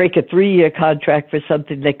 break a 3-year contract for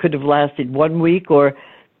something that could have lasted 1 week or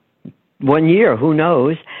 1 year, who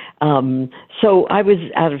knows? So I was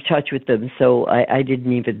out of touch with them, so I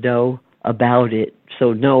didn't even know about it.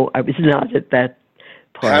 So no, I was not at that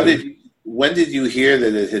party. When did you hear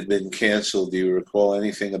that it had been canceled? Do you recall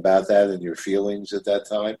anything about that and your feelings at that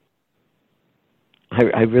time?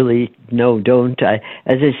 I really don't. As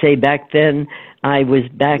I say, back then I was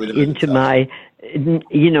back into my,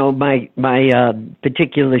 you know, my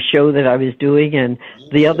particular show that I was doing, and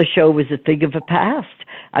the other show was a thing of the past.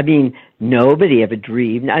 I mean, nobody ever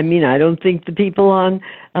dreamed. I mean, I don't think the people on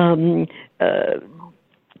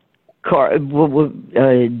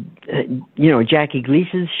you know, Jackie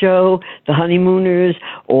Gleason's show, The Honeymooners,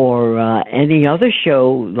 or any other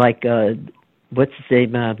show like what's his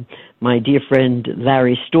name? My dear friend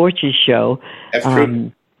Larry Storch's show,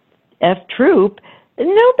 F Troop.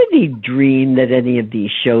 Nobody dreamed that any of these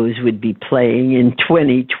shows would be playing in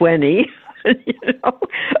 2020. You know,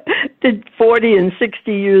 40 and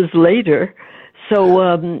 60 years later.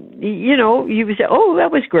 So, you know, you would say, "Oh,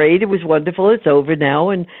 that was great. It was wonderful. It's over now,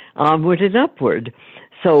 and onward and upward."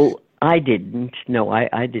 So I didn't. No,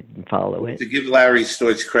 I didn't follow it. To give Larry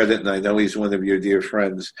Storch credit, and I know he's one of your dear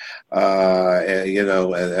friends, you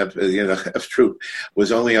know, F Troop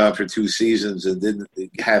was only on for 2 seasons and didn't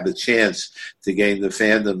have a chance to gain the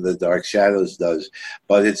fandom that Dark Shadows does.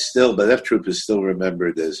 But F Troop is still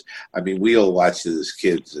remembered as. I mean, we all watched it as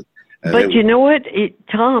kids. But you know what,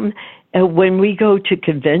 Tom? When we go to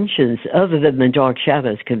conventions, other than the Dark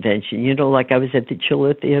Shadows convention, you know, like I was at the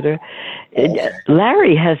Chiller Theater,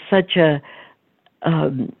 Larry has such a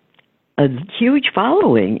huge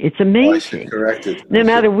following. It's amazing. No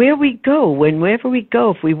matter where we go, wherever we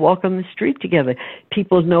go, if we walk on the street together,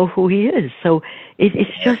 people know who he is. So it's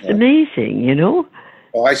just amazing, you know?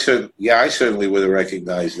 Oh, I certainly would have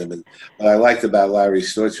recognized him. And what I liked about Larry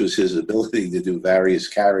Storch was his ability to do various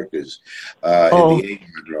characters in the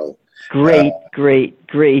Agent role. Great.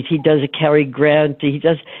 He does a Cary Grant. He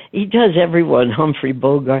does everyone. Humphrey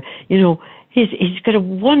Bogart. You know, he's got a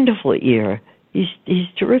wonderful ear. He's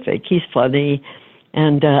terrific. He's funny,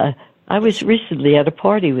 and I was recently at a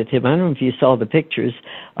party with him. I don't know if you saw the pictures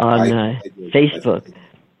on I did. Facebook.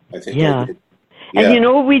 I think I Yeah. did. And Yeah. you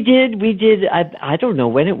know what we did? I don't know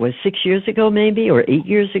when it was, 6 years ago maybe, or 8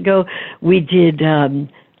 years ago. We did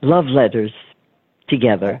love letters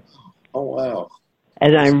together. Oh, wow.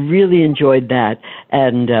 And I really enjoyed that.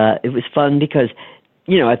 And it was fun because,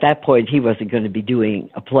 at that point he wasn't going to be doing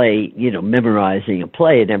a play, memorizing a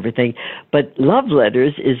play and everything. But love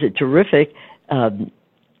letters is a terrific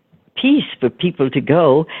piece for people to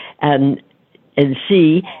go and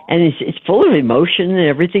see, and it's full of emotion and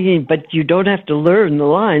everything, but you don't have to learn the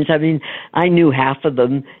lines. I mean, I knew half of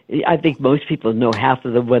them. I think most people know half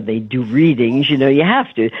of them when they do readings. You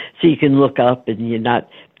have to, so you can look up and you're not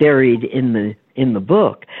buried in the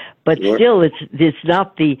book. But Sure. still, it's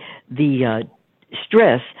not the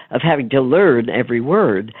stress of having to learn every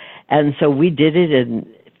word. And so we did it, and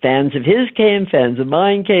fans of his came, fans of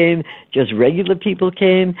mine came, just regular people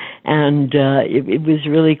came, and it was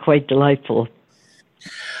really quite delightful.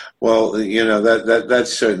 Well,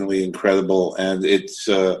 that's certainly incredible, and it's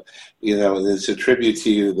it's a tribute to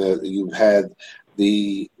you that you've had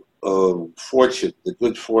the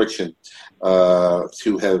good fortune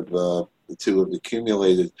to have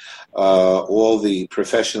accumulated all the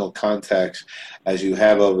professional contacts as you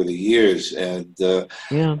have over the years, and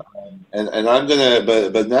Yeah. and I'm gonna,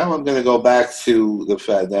 but now I'm gonna go back to the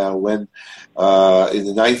fact now when in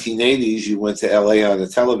the 1980s you went to LA on a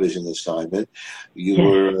television assignment. You Yes.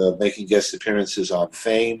 were making guest appearances on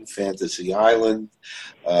Fame, Fantasy Island,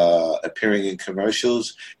 appearing in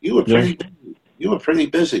commercials. You were Yes. pretty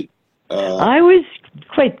busy. I was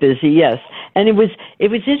quite busy, yes. And it was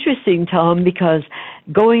interesting, Tom, because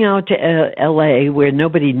going out to L.A. where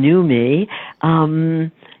nobody knew me,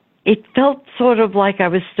 it felt sort of like I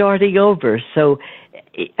was starting over. So,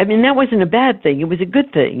 I mean, that wasn't a bad thing. It was a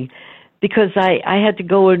good thing because I had to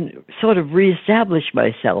go and sort of reestablish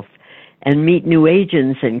myself and meet new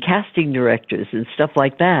agents and casting directors and stuff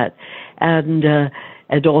like that.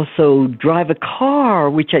 And also drive a car,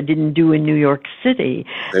 which I didn't do in New York City.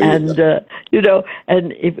 And,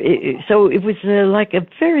 so it was like a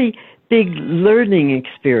very big learning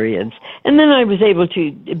experience. And then I was able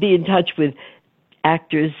to be in touch with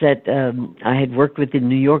actors that I had worked with in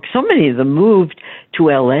New York. So many of them moved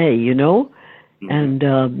to L.A., and,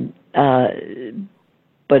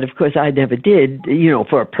 but of course I never did,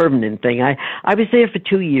 for a permanent thing. I was there for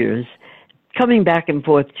 2 years, coming back and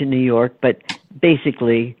forth to New York, but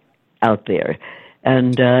basically out there.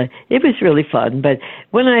 And it was really fun. But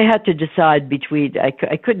when I had to decide between, I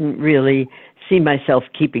couldn't really see myself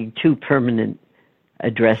keeping two permanent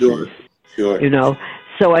addresses. Sure.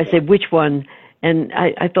 So I said, which one? And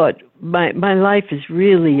I thought, my life is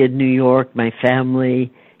really in New York, my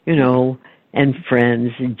family, and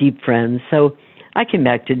friends, and deep friends. So I came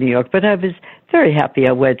back to New York, but I was very happy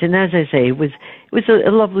I went. And as I say, it was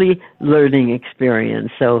a lovely learning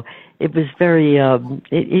experience. So it was very,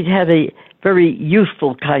 it had a very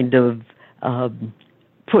youthful kind of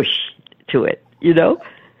push to it,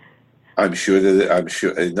 I'm sure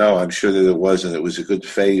that it was, and it was a good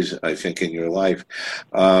phase, I think, in your life.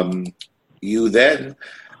 You then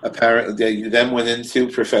went into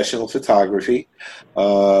professional photography,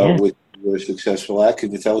 Yeah. which you were successful at.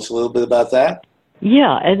 Can you tell us a little bit about that?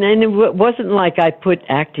 Yeah, and it wasn't like I put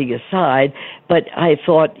acting aside, but I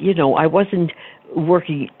thought, I wasn't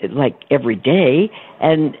working like every day,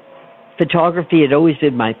 and photography had always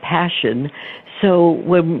been my passion. So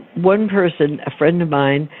when one person, a friend of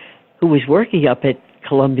mine who was working up at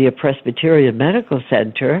Columbia Presbyterian Medical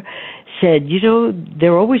Center, said,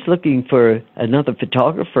 they're always looking for another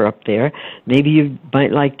photographer up there. Maybe you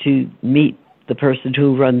might like to meet the person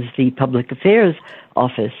who runs the public affairs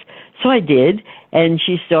office. So I did, and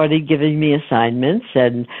she started giving me assignments,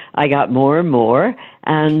 and I got more and more.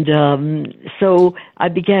 And so I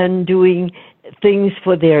began doing things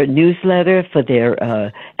for their newsletter, for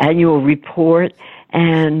their annual report,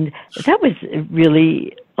 and that was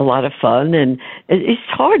really a lot of fun. And it's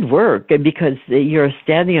hard work because you're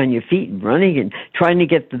standing on your feet and running and trying to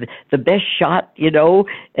get the best shot,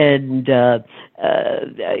 and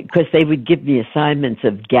because they would give me assignments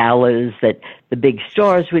of galas that the big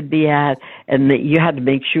stars would be at, and that you had to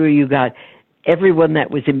make sure you got everyone that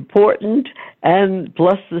was important, and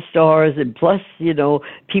plus the stars, and plus,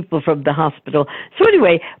 people from the hospital. So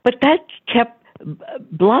anyway, but that kept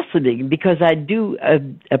blossoming because I'd do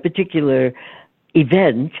a particular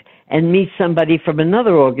event and meet somebody from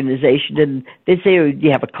another organization, and they'd say, "Oh, do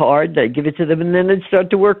you have a card?" I'd give it to them, and then I'd start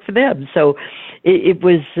to work for them. So it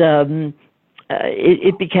was,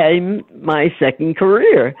 it became my second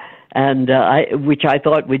career. and which I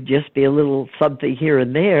thought would just be a little something here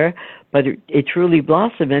and there, but it truly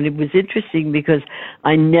blossomed. And it was interesting because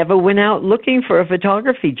I never went out looking for a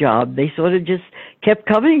photography job. They sort of just kept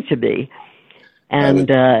coming to me. And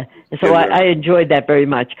so I enjoyed that very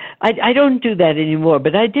much. I don't do that anymore,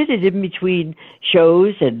 but I did it in between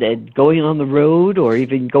shows and going on the road, or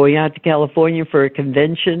even going out to California for a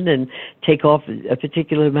convention and take off a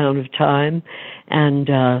particular amount of time. And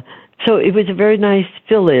so it was a very nice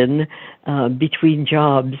fill-in between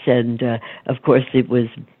jobs. And, of course, it was,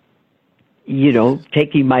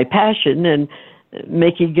 taking my passion and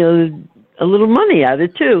making a little money out of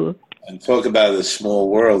it, too. And talk about a small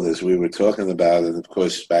world, as we were talking about. And, of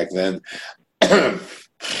course, back then,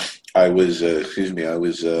 I was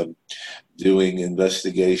doing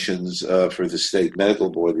investigations for the state medical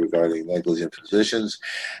board regarding negligent physicians.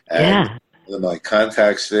 And one of my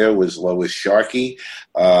contacts there was Lois Sharkey,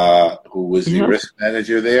 who was the risk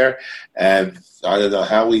manager there. And I don't know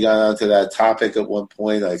how we got onto that topic at one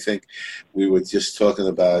point. I think we were just talking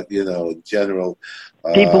about, in general.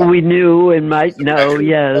 People we knew and might know,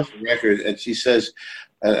 yes. Record. And she says,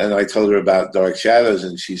 and I told her about Dark Shadows,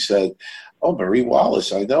 and she said, "Oh, Marie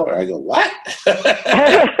Wallace, I know her." I go, "What?"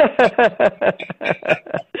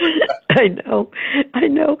 I know.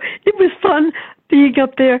 It was fun being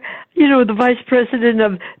up there. The vice president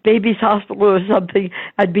of Baby's Hospital or something,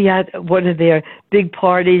 I'd be at one of their big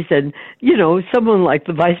parties, and, someone like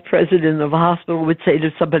the vice president of a hospital would say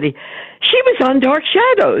to somebody, "She was on Dark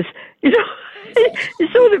Shadows."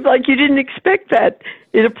 It's sort of like you didn't expect that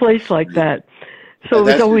in a place like that. So it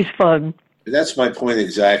was always fun. That's my point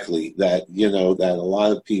exactly, that, that a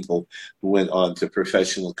lot of people who went on to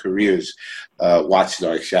professional careers watched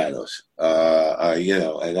Dark Shadows,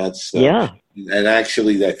 and that's, and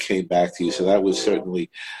actually that came back to you. So that was certainly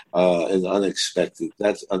an unexpected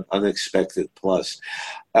plus.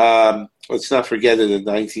 Let's not forget that in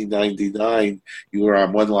 1999, you were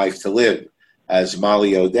on One Life to Live as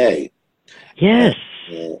Molly O'Day. Yes.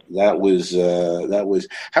 That was,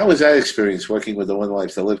 how was that experience working with the One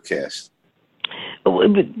Life to Live cast? Well,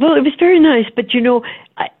 it was very nice, but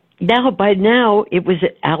by now it was an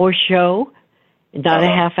hour show, not a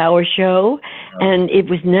half-hour show, and it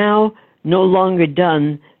was now no longer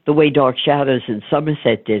done the way Dark Shadows in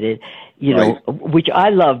Somerset did it, which I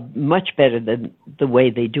love much better than the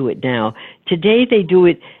way they do it now. Today they do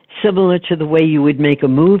it similar to the way you would make a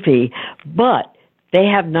movie, but they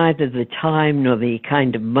have neither the time nor the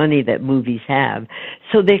kind of money that movies have.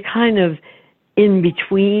 So they're kind of in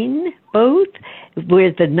between both,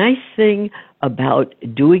 where the nice thing about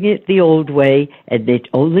doing it the old way and it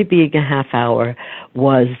only being a half hour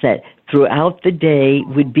was that throughout the day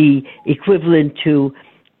would be equivalent to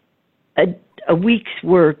a week's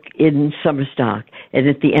work in summer stock, and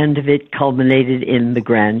at the end of it culminated in the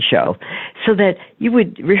grand show. So that you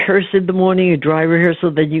would rehearse in the morning, a dry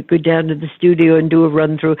rehearsal, then you go down to the studio and do a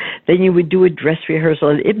run-through, then you would do a dress rehearsal,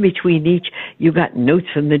 and in between each, you got notes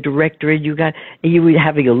from the director, and you were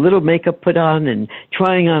having a little makeup put on and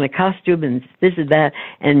trying on a costume and this and that,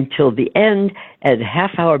 until the end, at a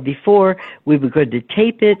half hour before, we were going to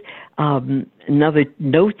tape it, another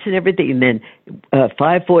notes and everything, and then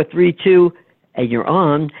 5, 4, 3, 2, and you're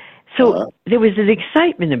on. So there was an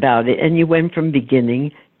excitement about it, and you went from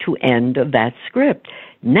beginning to end of that script.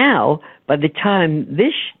 Now, by the time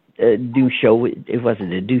this new show, it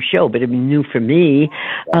wasn't a new show, but it was new for me.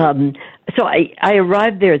 So I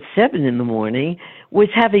arrived there at 7 in the morning, was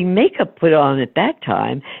having makeup put on at that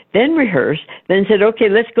time, then rehearsed, then said, "Okay,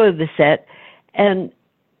 let's go to the set." And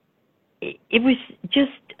it was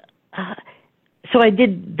just, so I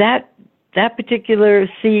did that particular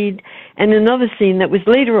scene and another scene that was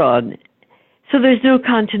later on. So there's no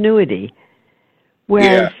continuity.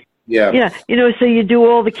 Whereas, so you do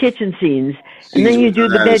all the kitchen scenes, and then you do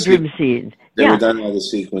the bedroom scenes. They were done out of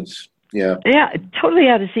sequence. Yeah. Yeah, totally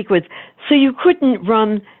out of sequence. So you couldn't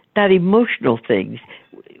run that emotional things,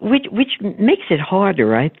 which makes it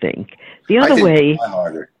harder, I think. The other way,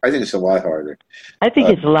 I think it's a lot harder. I think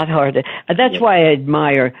it's a lot harder. That's why I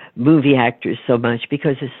admire movie actors so much,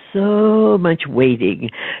 because there's so much waiting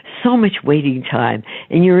time,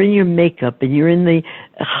 and you're in your makeup and you're in the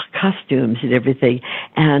costumes and everything,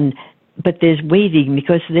 but there's waiting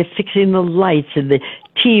because they're fixing the lights, and the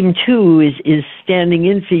team 2 is standing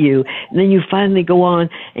in for you, and then you finally go on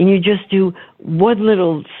and you just do one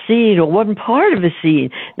little scene or one part of a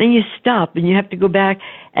scene, then you stop and you have to go back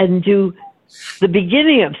and do the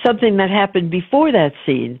beginning of something that happened before that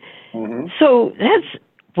scene. Mm-hmm. So that's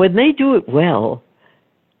when they do it well.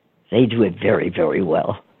 They do it very, very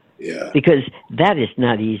well. Yeah. Because that is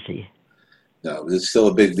not easy. No, it's still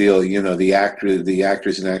a big deal. You know, the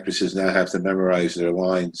actors and actresses now have to memorize their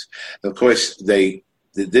lines. Of course,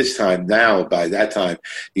 this time now, by that time,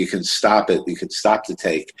 you can stop it. You can stop the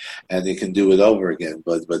take, and you can do it over again.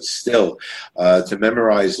 But still, to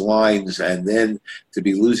memorize lines and then to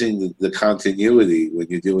be losing the continuity when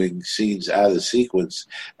you're doing scenes out of sequence,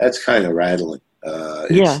 that's kind of rattling. Yeah.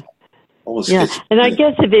 It's almost Yeah, and I schizophrenic.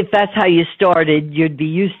 guess if that's how you started, you'd be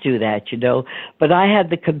used to that, you know. But I had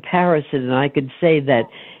the comparison, and I could say that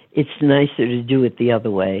it's nicer to do it the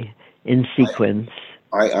other way in sequence.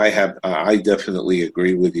 I definitely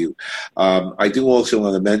agree with you. I do also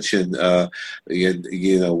want to mention,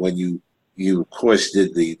 you know, when you of course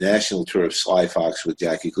did the national tour of Sly Fox with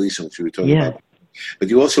Jackie Gleason, which we were talking Yeah. about, but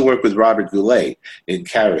you also worked with Robert Goulet in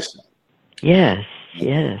Carousel, Yes.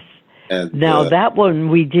 Yes. and Now that one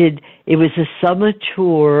we did. It was a summer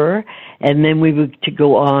tour, and then we were to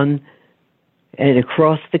go on and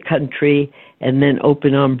across the country, and then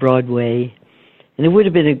open on Broadway. And it would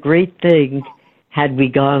have been a great thing had we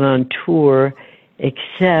gone on tour,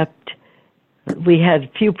 except we had a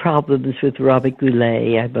few problems with Robert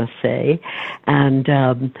Goulet, I must say. And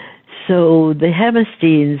so the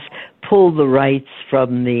Hammersteins pulled the rights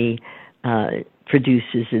from the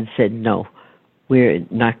producers and said, no, we're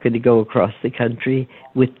not going to go across the country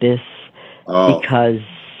with this oh, because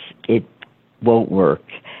it won't work.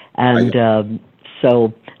 And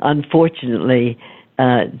so unfortunately,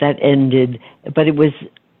 that ended, but it was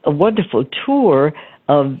a wonderful tour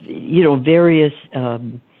of, you know, various,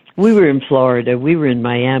 we were in Florida, we were in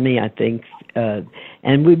Miami, I think, but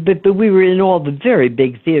we were in all the very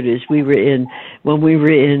big theaters. When we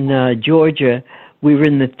were in Georgia, we were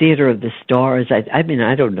in the Theater of the Stars. I mean,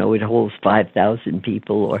 I don't know, it holds 5,000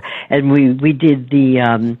 people, and we did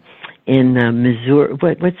the, in Missouri,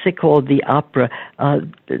 what's it called? The opera,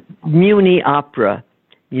 the Muni Opera,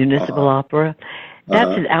 Municipal Opera.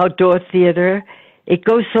 That's an outdoor theater. It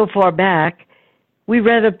goes so far back. We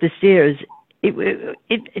ran up the stairs.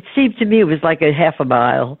 It seemed to me it was like a half a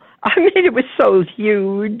mile. I mean, it was so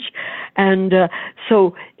huge, and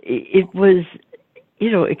so it was,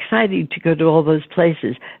 you know, exciting to go to all those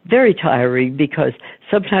places. Very tiring because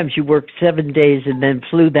sometimes you worked 7 days and then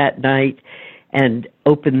flew that night and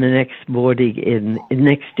opened the next morning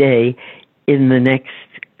next day in the next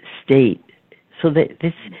state. So that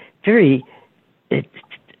it's very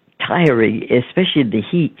tiring, especially in the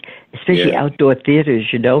heat, especially outdoor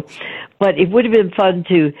theaters, you know. But it would have been fun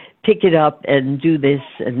to pick it up and do this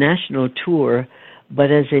national tour.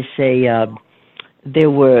 But as I say,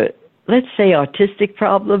 there were, let's say, artistic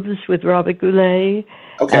problems with Robert Goulet.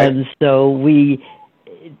 okay. And so we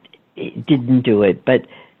didn't do it. But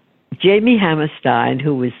Jamie Hammerstein,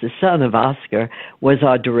 who was the son of Oscar, was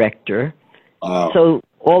our director. So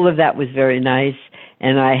all of that was very nice.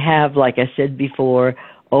 And I have, like I said before,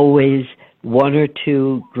 always one or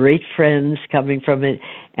two great friends coming from it.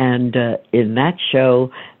 And in that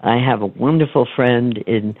show, I have a wonderful friend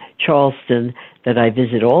in Charleston that I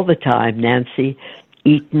visit all the time, Nancy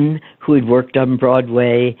Eaton, who had worked on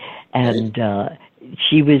Broadway. And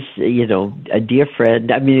she was, you know, a dear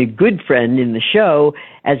friend. I mean, a good friend in the show,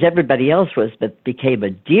 as everybody else was, but became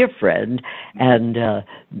a dear friend. And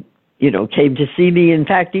you know, came to see me. In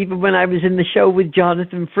fact, even when I was in the show with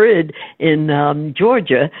Jonathan Frid in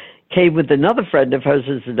Georgia, came with another friend of hers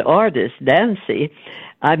as an artist, Linda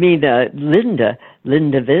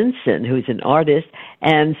Vincent, who's an artist.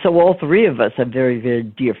 And so all three of us are very, very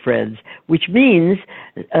dear friends, which means,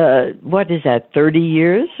 what is that, 30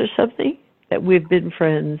 years or something that we've been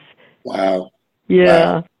friends? Wow.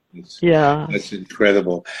 Yeah. Wow. Yeah. That's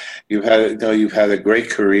incredible. You've had a great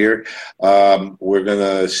career. We're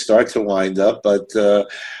gonna start to wind up, but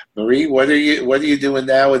Marie, what are you doing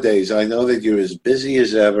nowadays? I know that you're as busy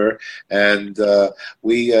as ever, and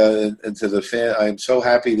and to the fan, I'm so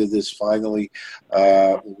happy that we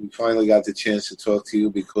finally got the chance to talk to you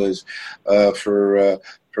because for a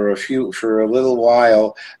little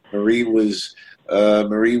while, Marie was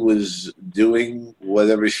doing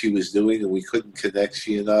whatever she was doing, and we couldn't connect,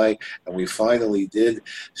 she and we finally did.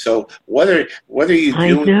 So what are you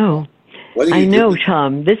doing? I know. I know,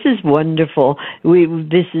 Tom. This is wonderful.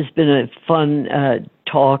 This has been a fun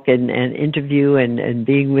talk and interview and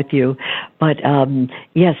being with you. But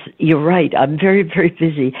yes, you're right. I'm very, very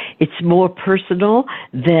busy. It's more personal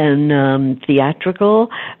than theatrical,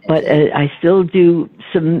 but I still do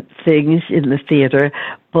some things in the theater,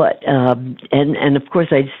 but and of course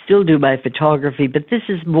I still do my photography, but this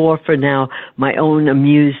is more for now my own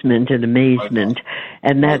amusement and amazement,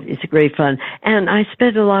 and that is great fun. And I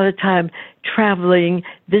spend a lot of time traveling,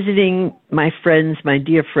 visiting my friends, my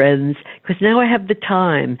dear friends, because now I have the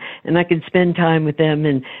time and I can spend time with them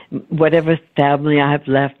and whatever family I have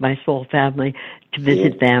left, my small family, to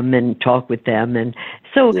visit them and talk with them. And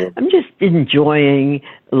so I'm just enjoying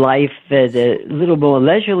life at a little more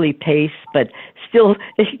leisurely pace, but still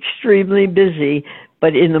extremely busy,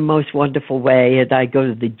 but in the most wonderful way. And I go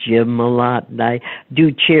to the gym a lot, and I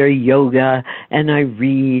do chair yoga, and I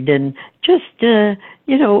read, and just,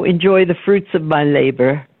 enjoy the fruits of my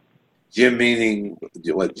labor. Jim meaning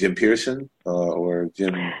what? Jim Pearson or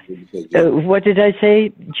Jim? What did I say?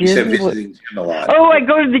 Jim? You said visiting Jim a lot. Oh, I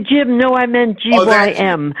go to the gym. No, I meant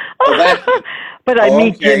GYM. But I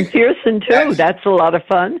meet Jim Pearson too. That's a lot of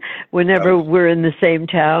fun. Whenever we're in the same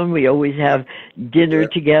town, we always have dinner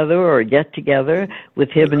together or get together with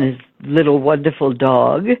him and his little wonderful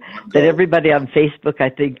dog that everybody on Facebook I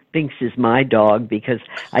think thinks is my dog because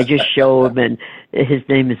I just show him, and his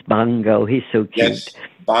name is Bongo. He's so cute. Yes,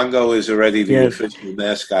 Bongo is already the official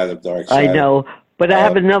mascot of Dark Shadows. I know, but I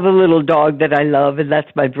have another little dog that I love, and that's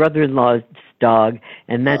my brother-in-law's dog,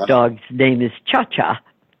 and that dog's name is Cha-Cha.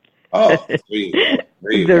 Oh, there you go.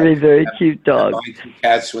 Very, very cute dog. My two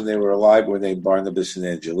cats, when they were alive, were named Barnabas and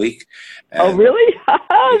Angelique. And oh, really?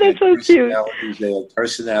 That's so cute. They had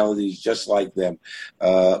personalities just like them.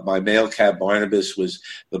 My male cat, Barnabas, was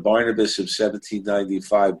the Barnabas of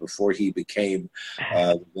 1795 before he became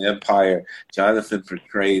the vampire. Jonathan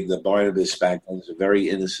portrayed the Barnabas back then as a very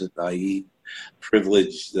innocent, naive,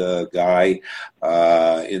 privileged guy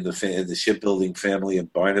in the shipbuilding family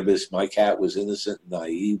of Barnabas. My cat was innocent and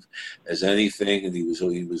naive as anything, and he was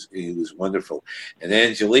wonderful. And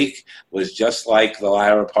Angelique was just like the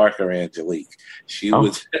Lara Parker Angelique. She'd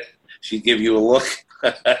give you a look.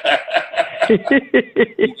 I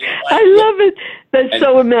love it. That's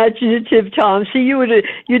so imaginative, Tom. See,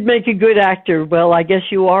 you'd make a good actor. Well, I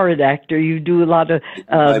guess you are an actor. You do a lot of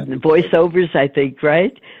voiceovers, I think,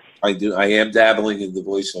 right? I do. I am dabbling in the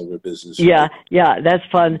voiceover business. Yeah, that's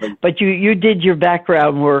fun. But you did your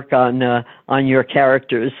background work on your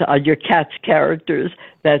characters, on your cat's characters.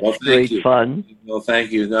 That's great fun. Well,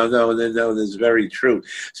 thank you. No, that's very true.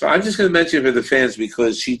 So I'm just going to mention for the fans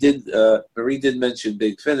because Marie did mention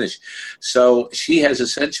Big Finish. So she has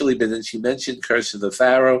essentially been, and she mentioned Curse of the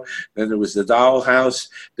Pharaoh. Then there was the Dollhouse,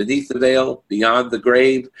 Beneath the Veil, Beyond the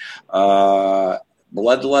Grave,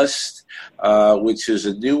 Bloodlust, which is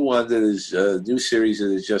a new one that is a new series that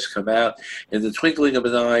has just come out. In the Twinkling of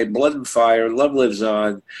an Eye, Blood and Fire, Love Lives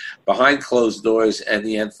On, Behind Closed Doors, and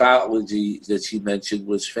the anthology that she mentioned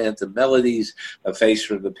was Phantom Melodies, A Face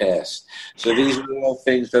from the Past. So these are all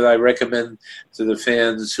things that I recommend to the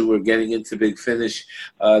fans who are getting into Big Finish,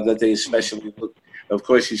 that they especially look. Of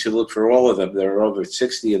course, you should look for all of them. There are over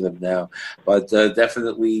 60 of them now, but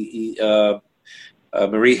definitely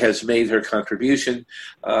Marie has made her contribution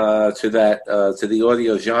to the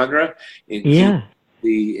audio genre in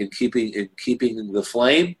keeping the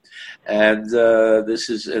flame, and this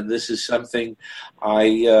is something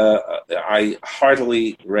I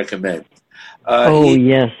heartily recommend.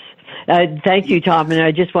 Yes. Thank you, Tom. And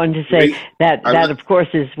I just wanted to say that of course,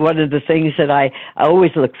 is one of the things that I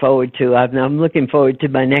always look forward to. I'm looking forward to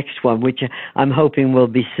my next one, which I'm hoping will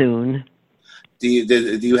be soon. Do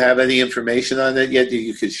you have any information on that yet that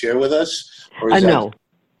you could share with us? Or is no.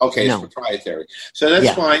 Okay, no. It's proprietary. So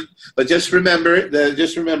that's fine. But just remember,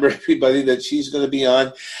 everybody, that she's going to be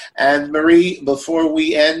on. And Marie, before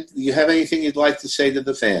we end, do you have anything you'd like to say to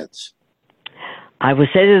the fans? I will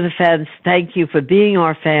say to the fans, thank you for being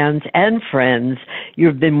our fans and friends.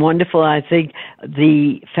 You've been wonderful. I think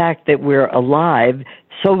the fact that we're alive,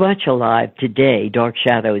 so much alive today, Dark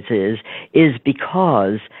Shadows is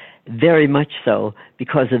because, very much so,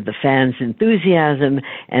 because of the fans' enthusiasm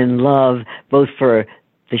and love, both for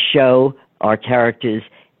the show, our characters,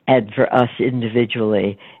 and for us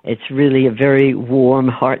individually. It's really a very warm,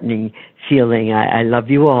 heartening feeling. I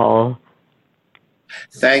love you all.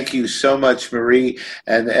 Thank you so much, Marie,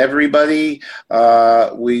 and everybody.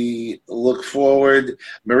 We look forward.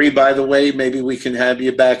 Marie, by the way, maybe we can have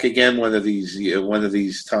you back again one of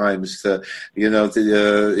these times.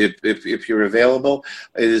 If you're available.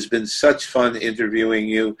 It has been such fun interviewing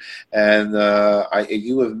you, and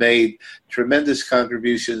you have made tremendous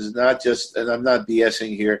contributions, not just, and I'm not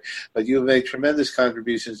BSing here, but you have made tremendous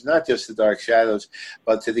contributions, not just to Dark Shadows,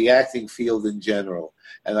 but to the acting field in general.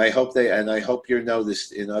 And I hope you're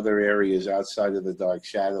noticed in other areas outside of the Dark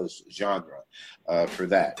Shadows genre for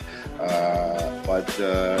that. but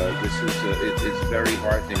this is it's very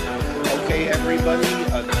heartening. Okay, everybody,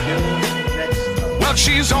 until next time. Well,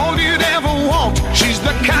 she's all you'd ever want. She's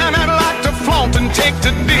the kind I'd like to flaunt and take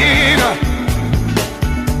to dinner.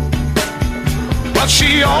 But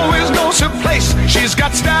she always knows her place. She's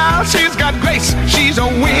got style, she's got grace. She's a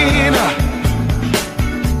winner.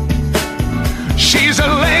 She's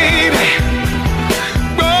a lady.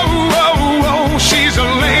 Oh, oh, oh, she's a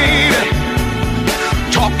lady.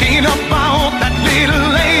 Talking about that little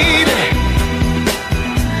lady.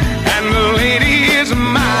 And the lady is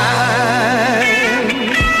mine.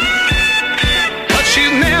 But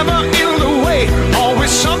she's never in the way.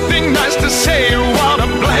 Always something nice to say. What a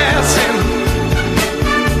blessing.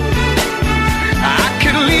 I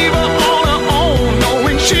could leave her on her own,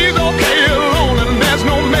 knowing she's okay alone and there's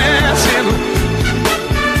no messing.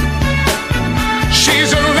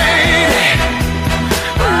 She's a lady.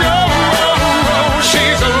 Oh,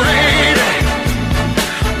 she's a lady.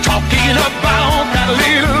 Talking about that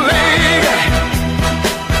little lady.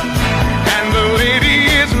 And the lady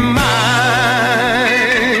is mine.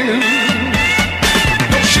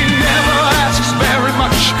 Though she never asks very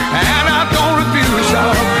much, and I don't refuse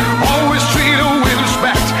her. Always treat her with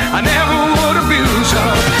respect. I never would abuse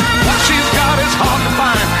her. What she's got is hard to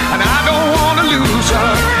find, and I don't want to lose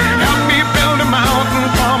her. Help me build a mountain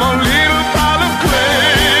from a little pile of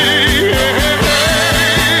clay.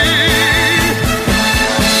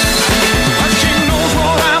 But she knows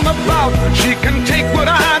what I'm about. She can take what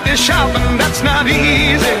I dish out, and that's not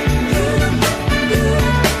easy.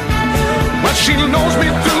 But she knows me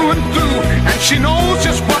through and through, and she knows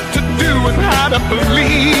just what to do and how to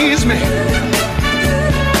please me.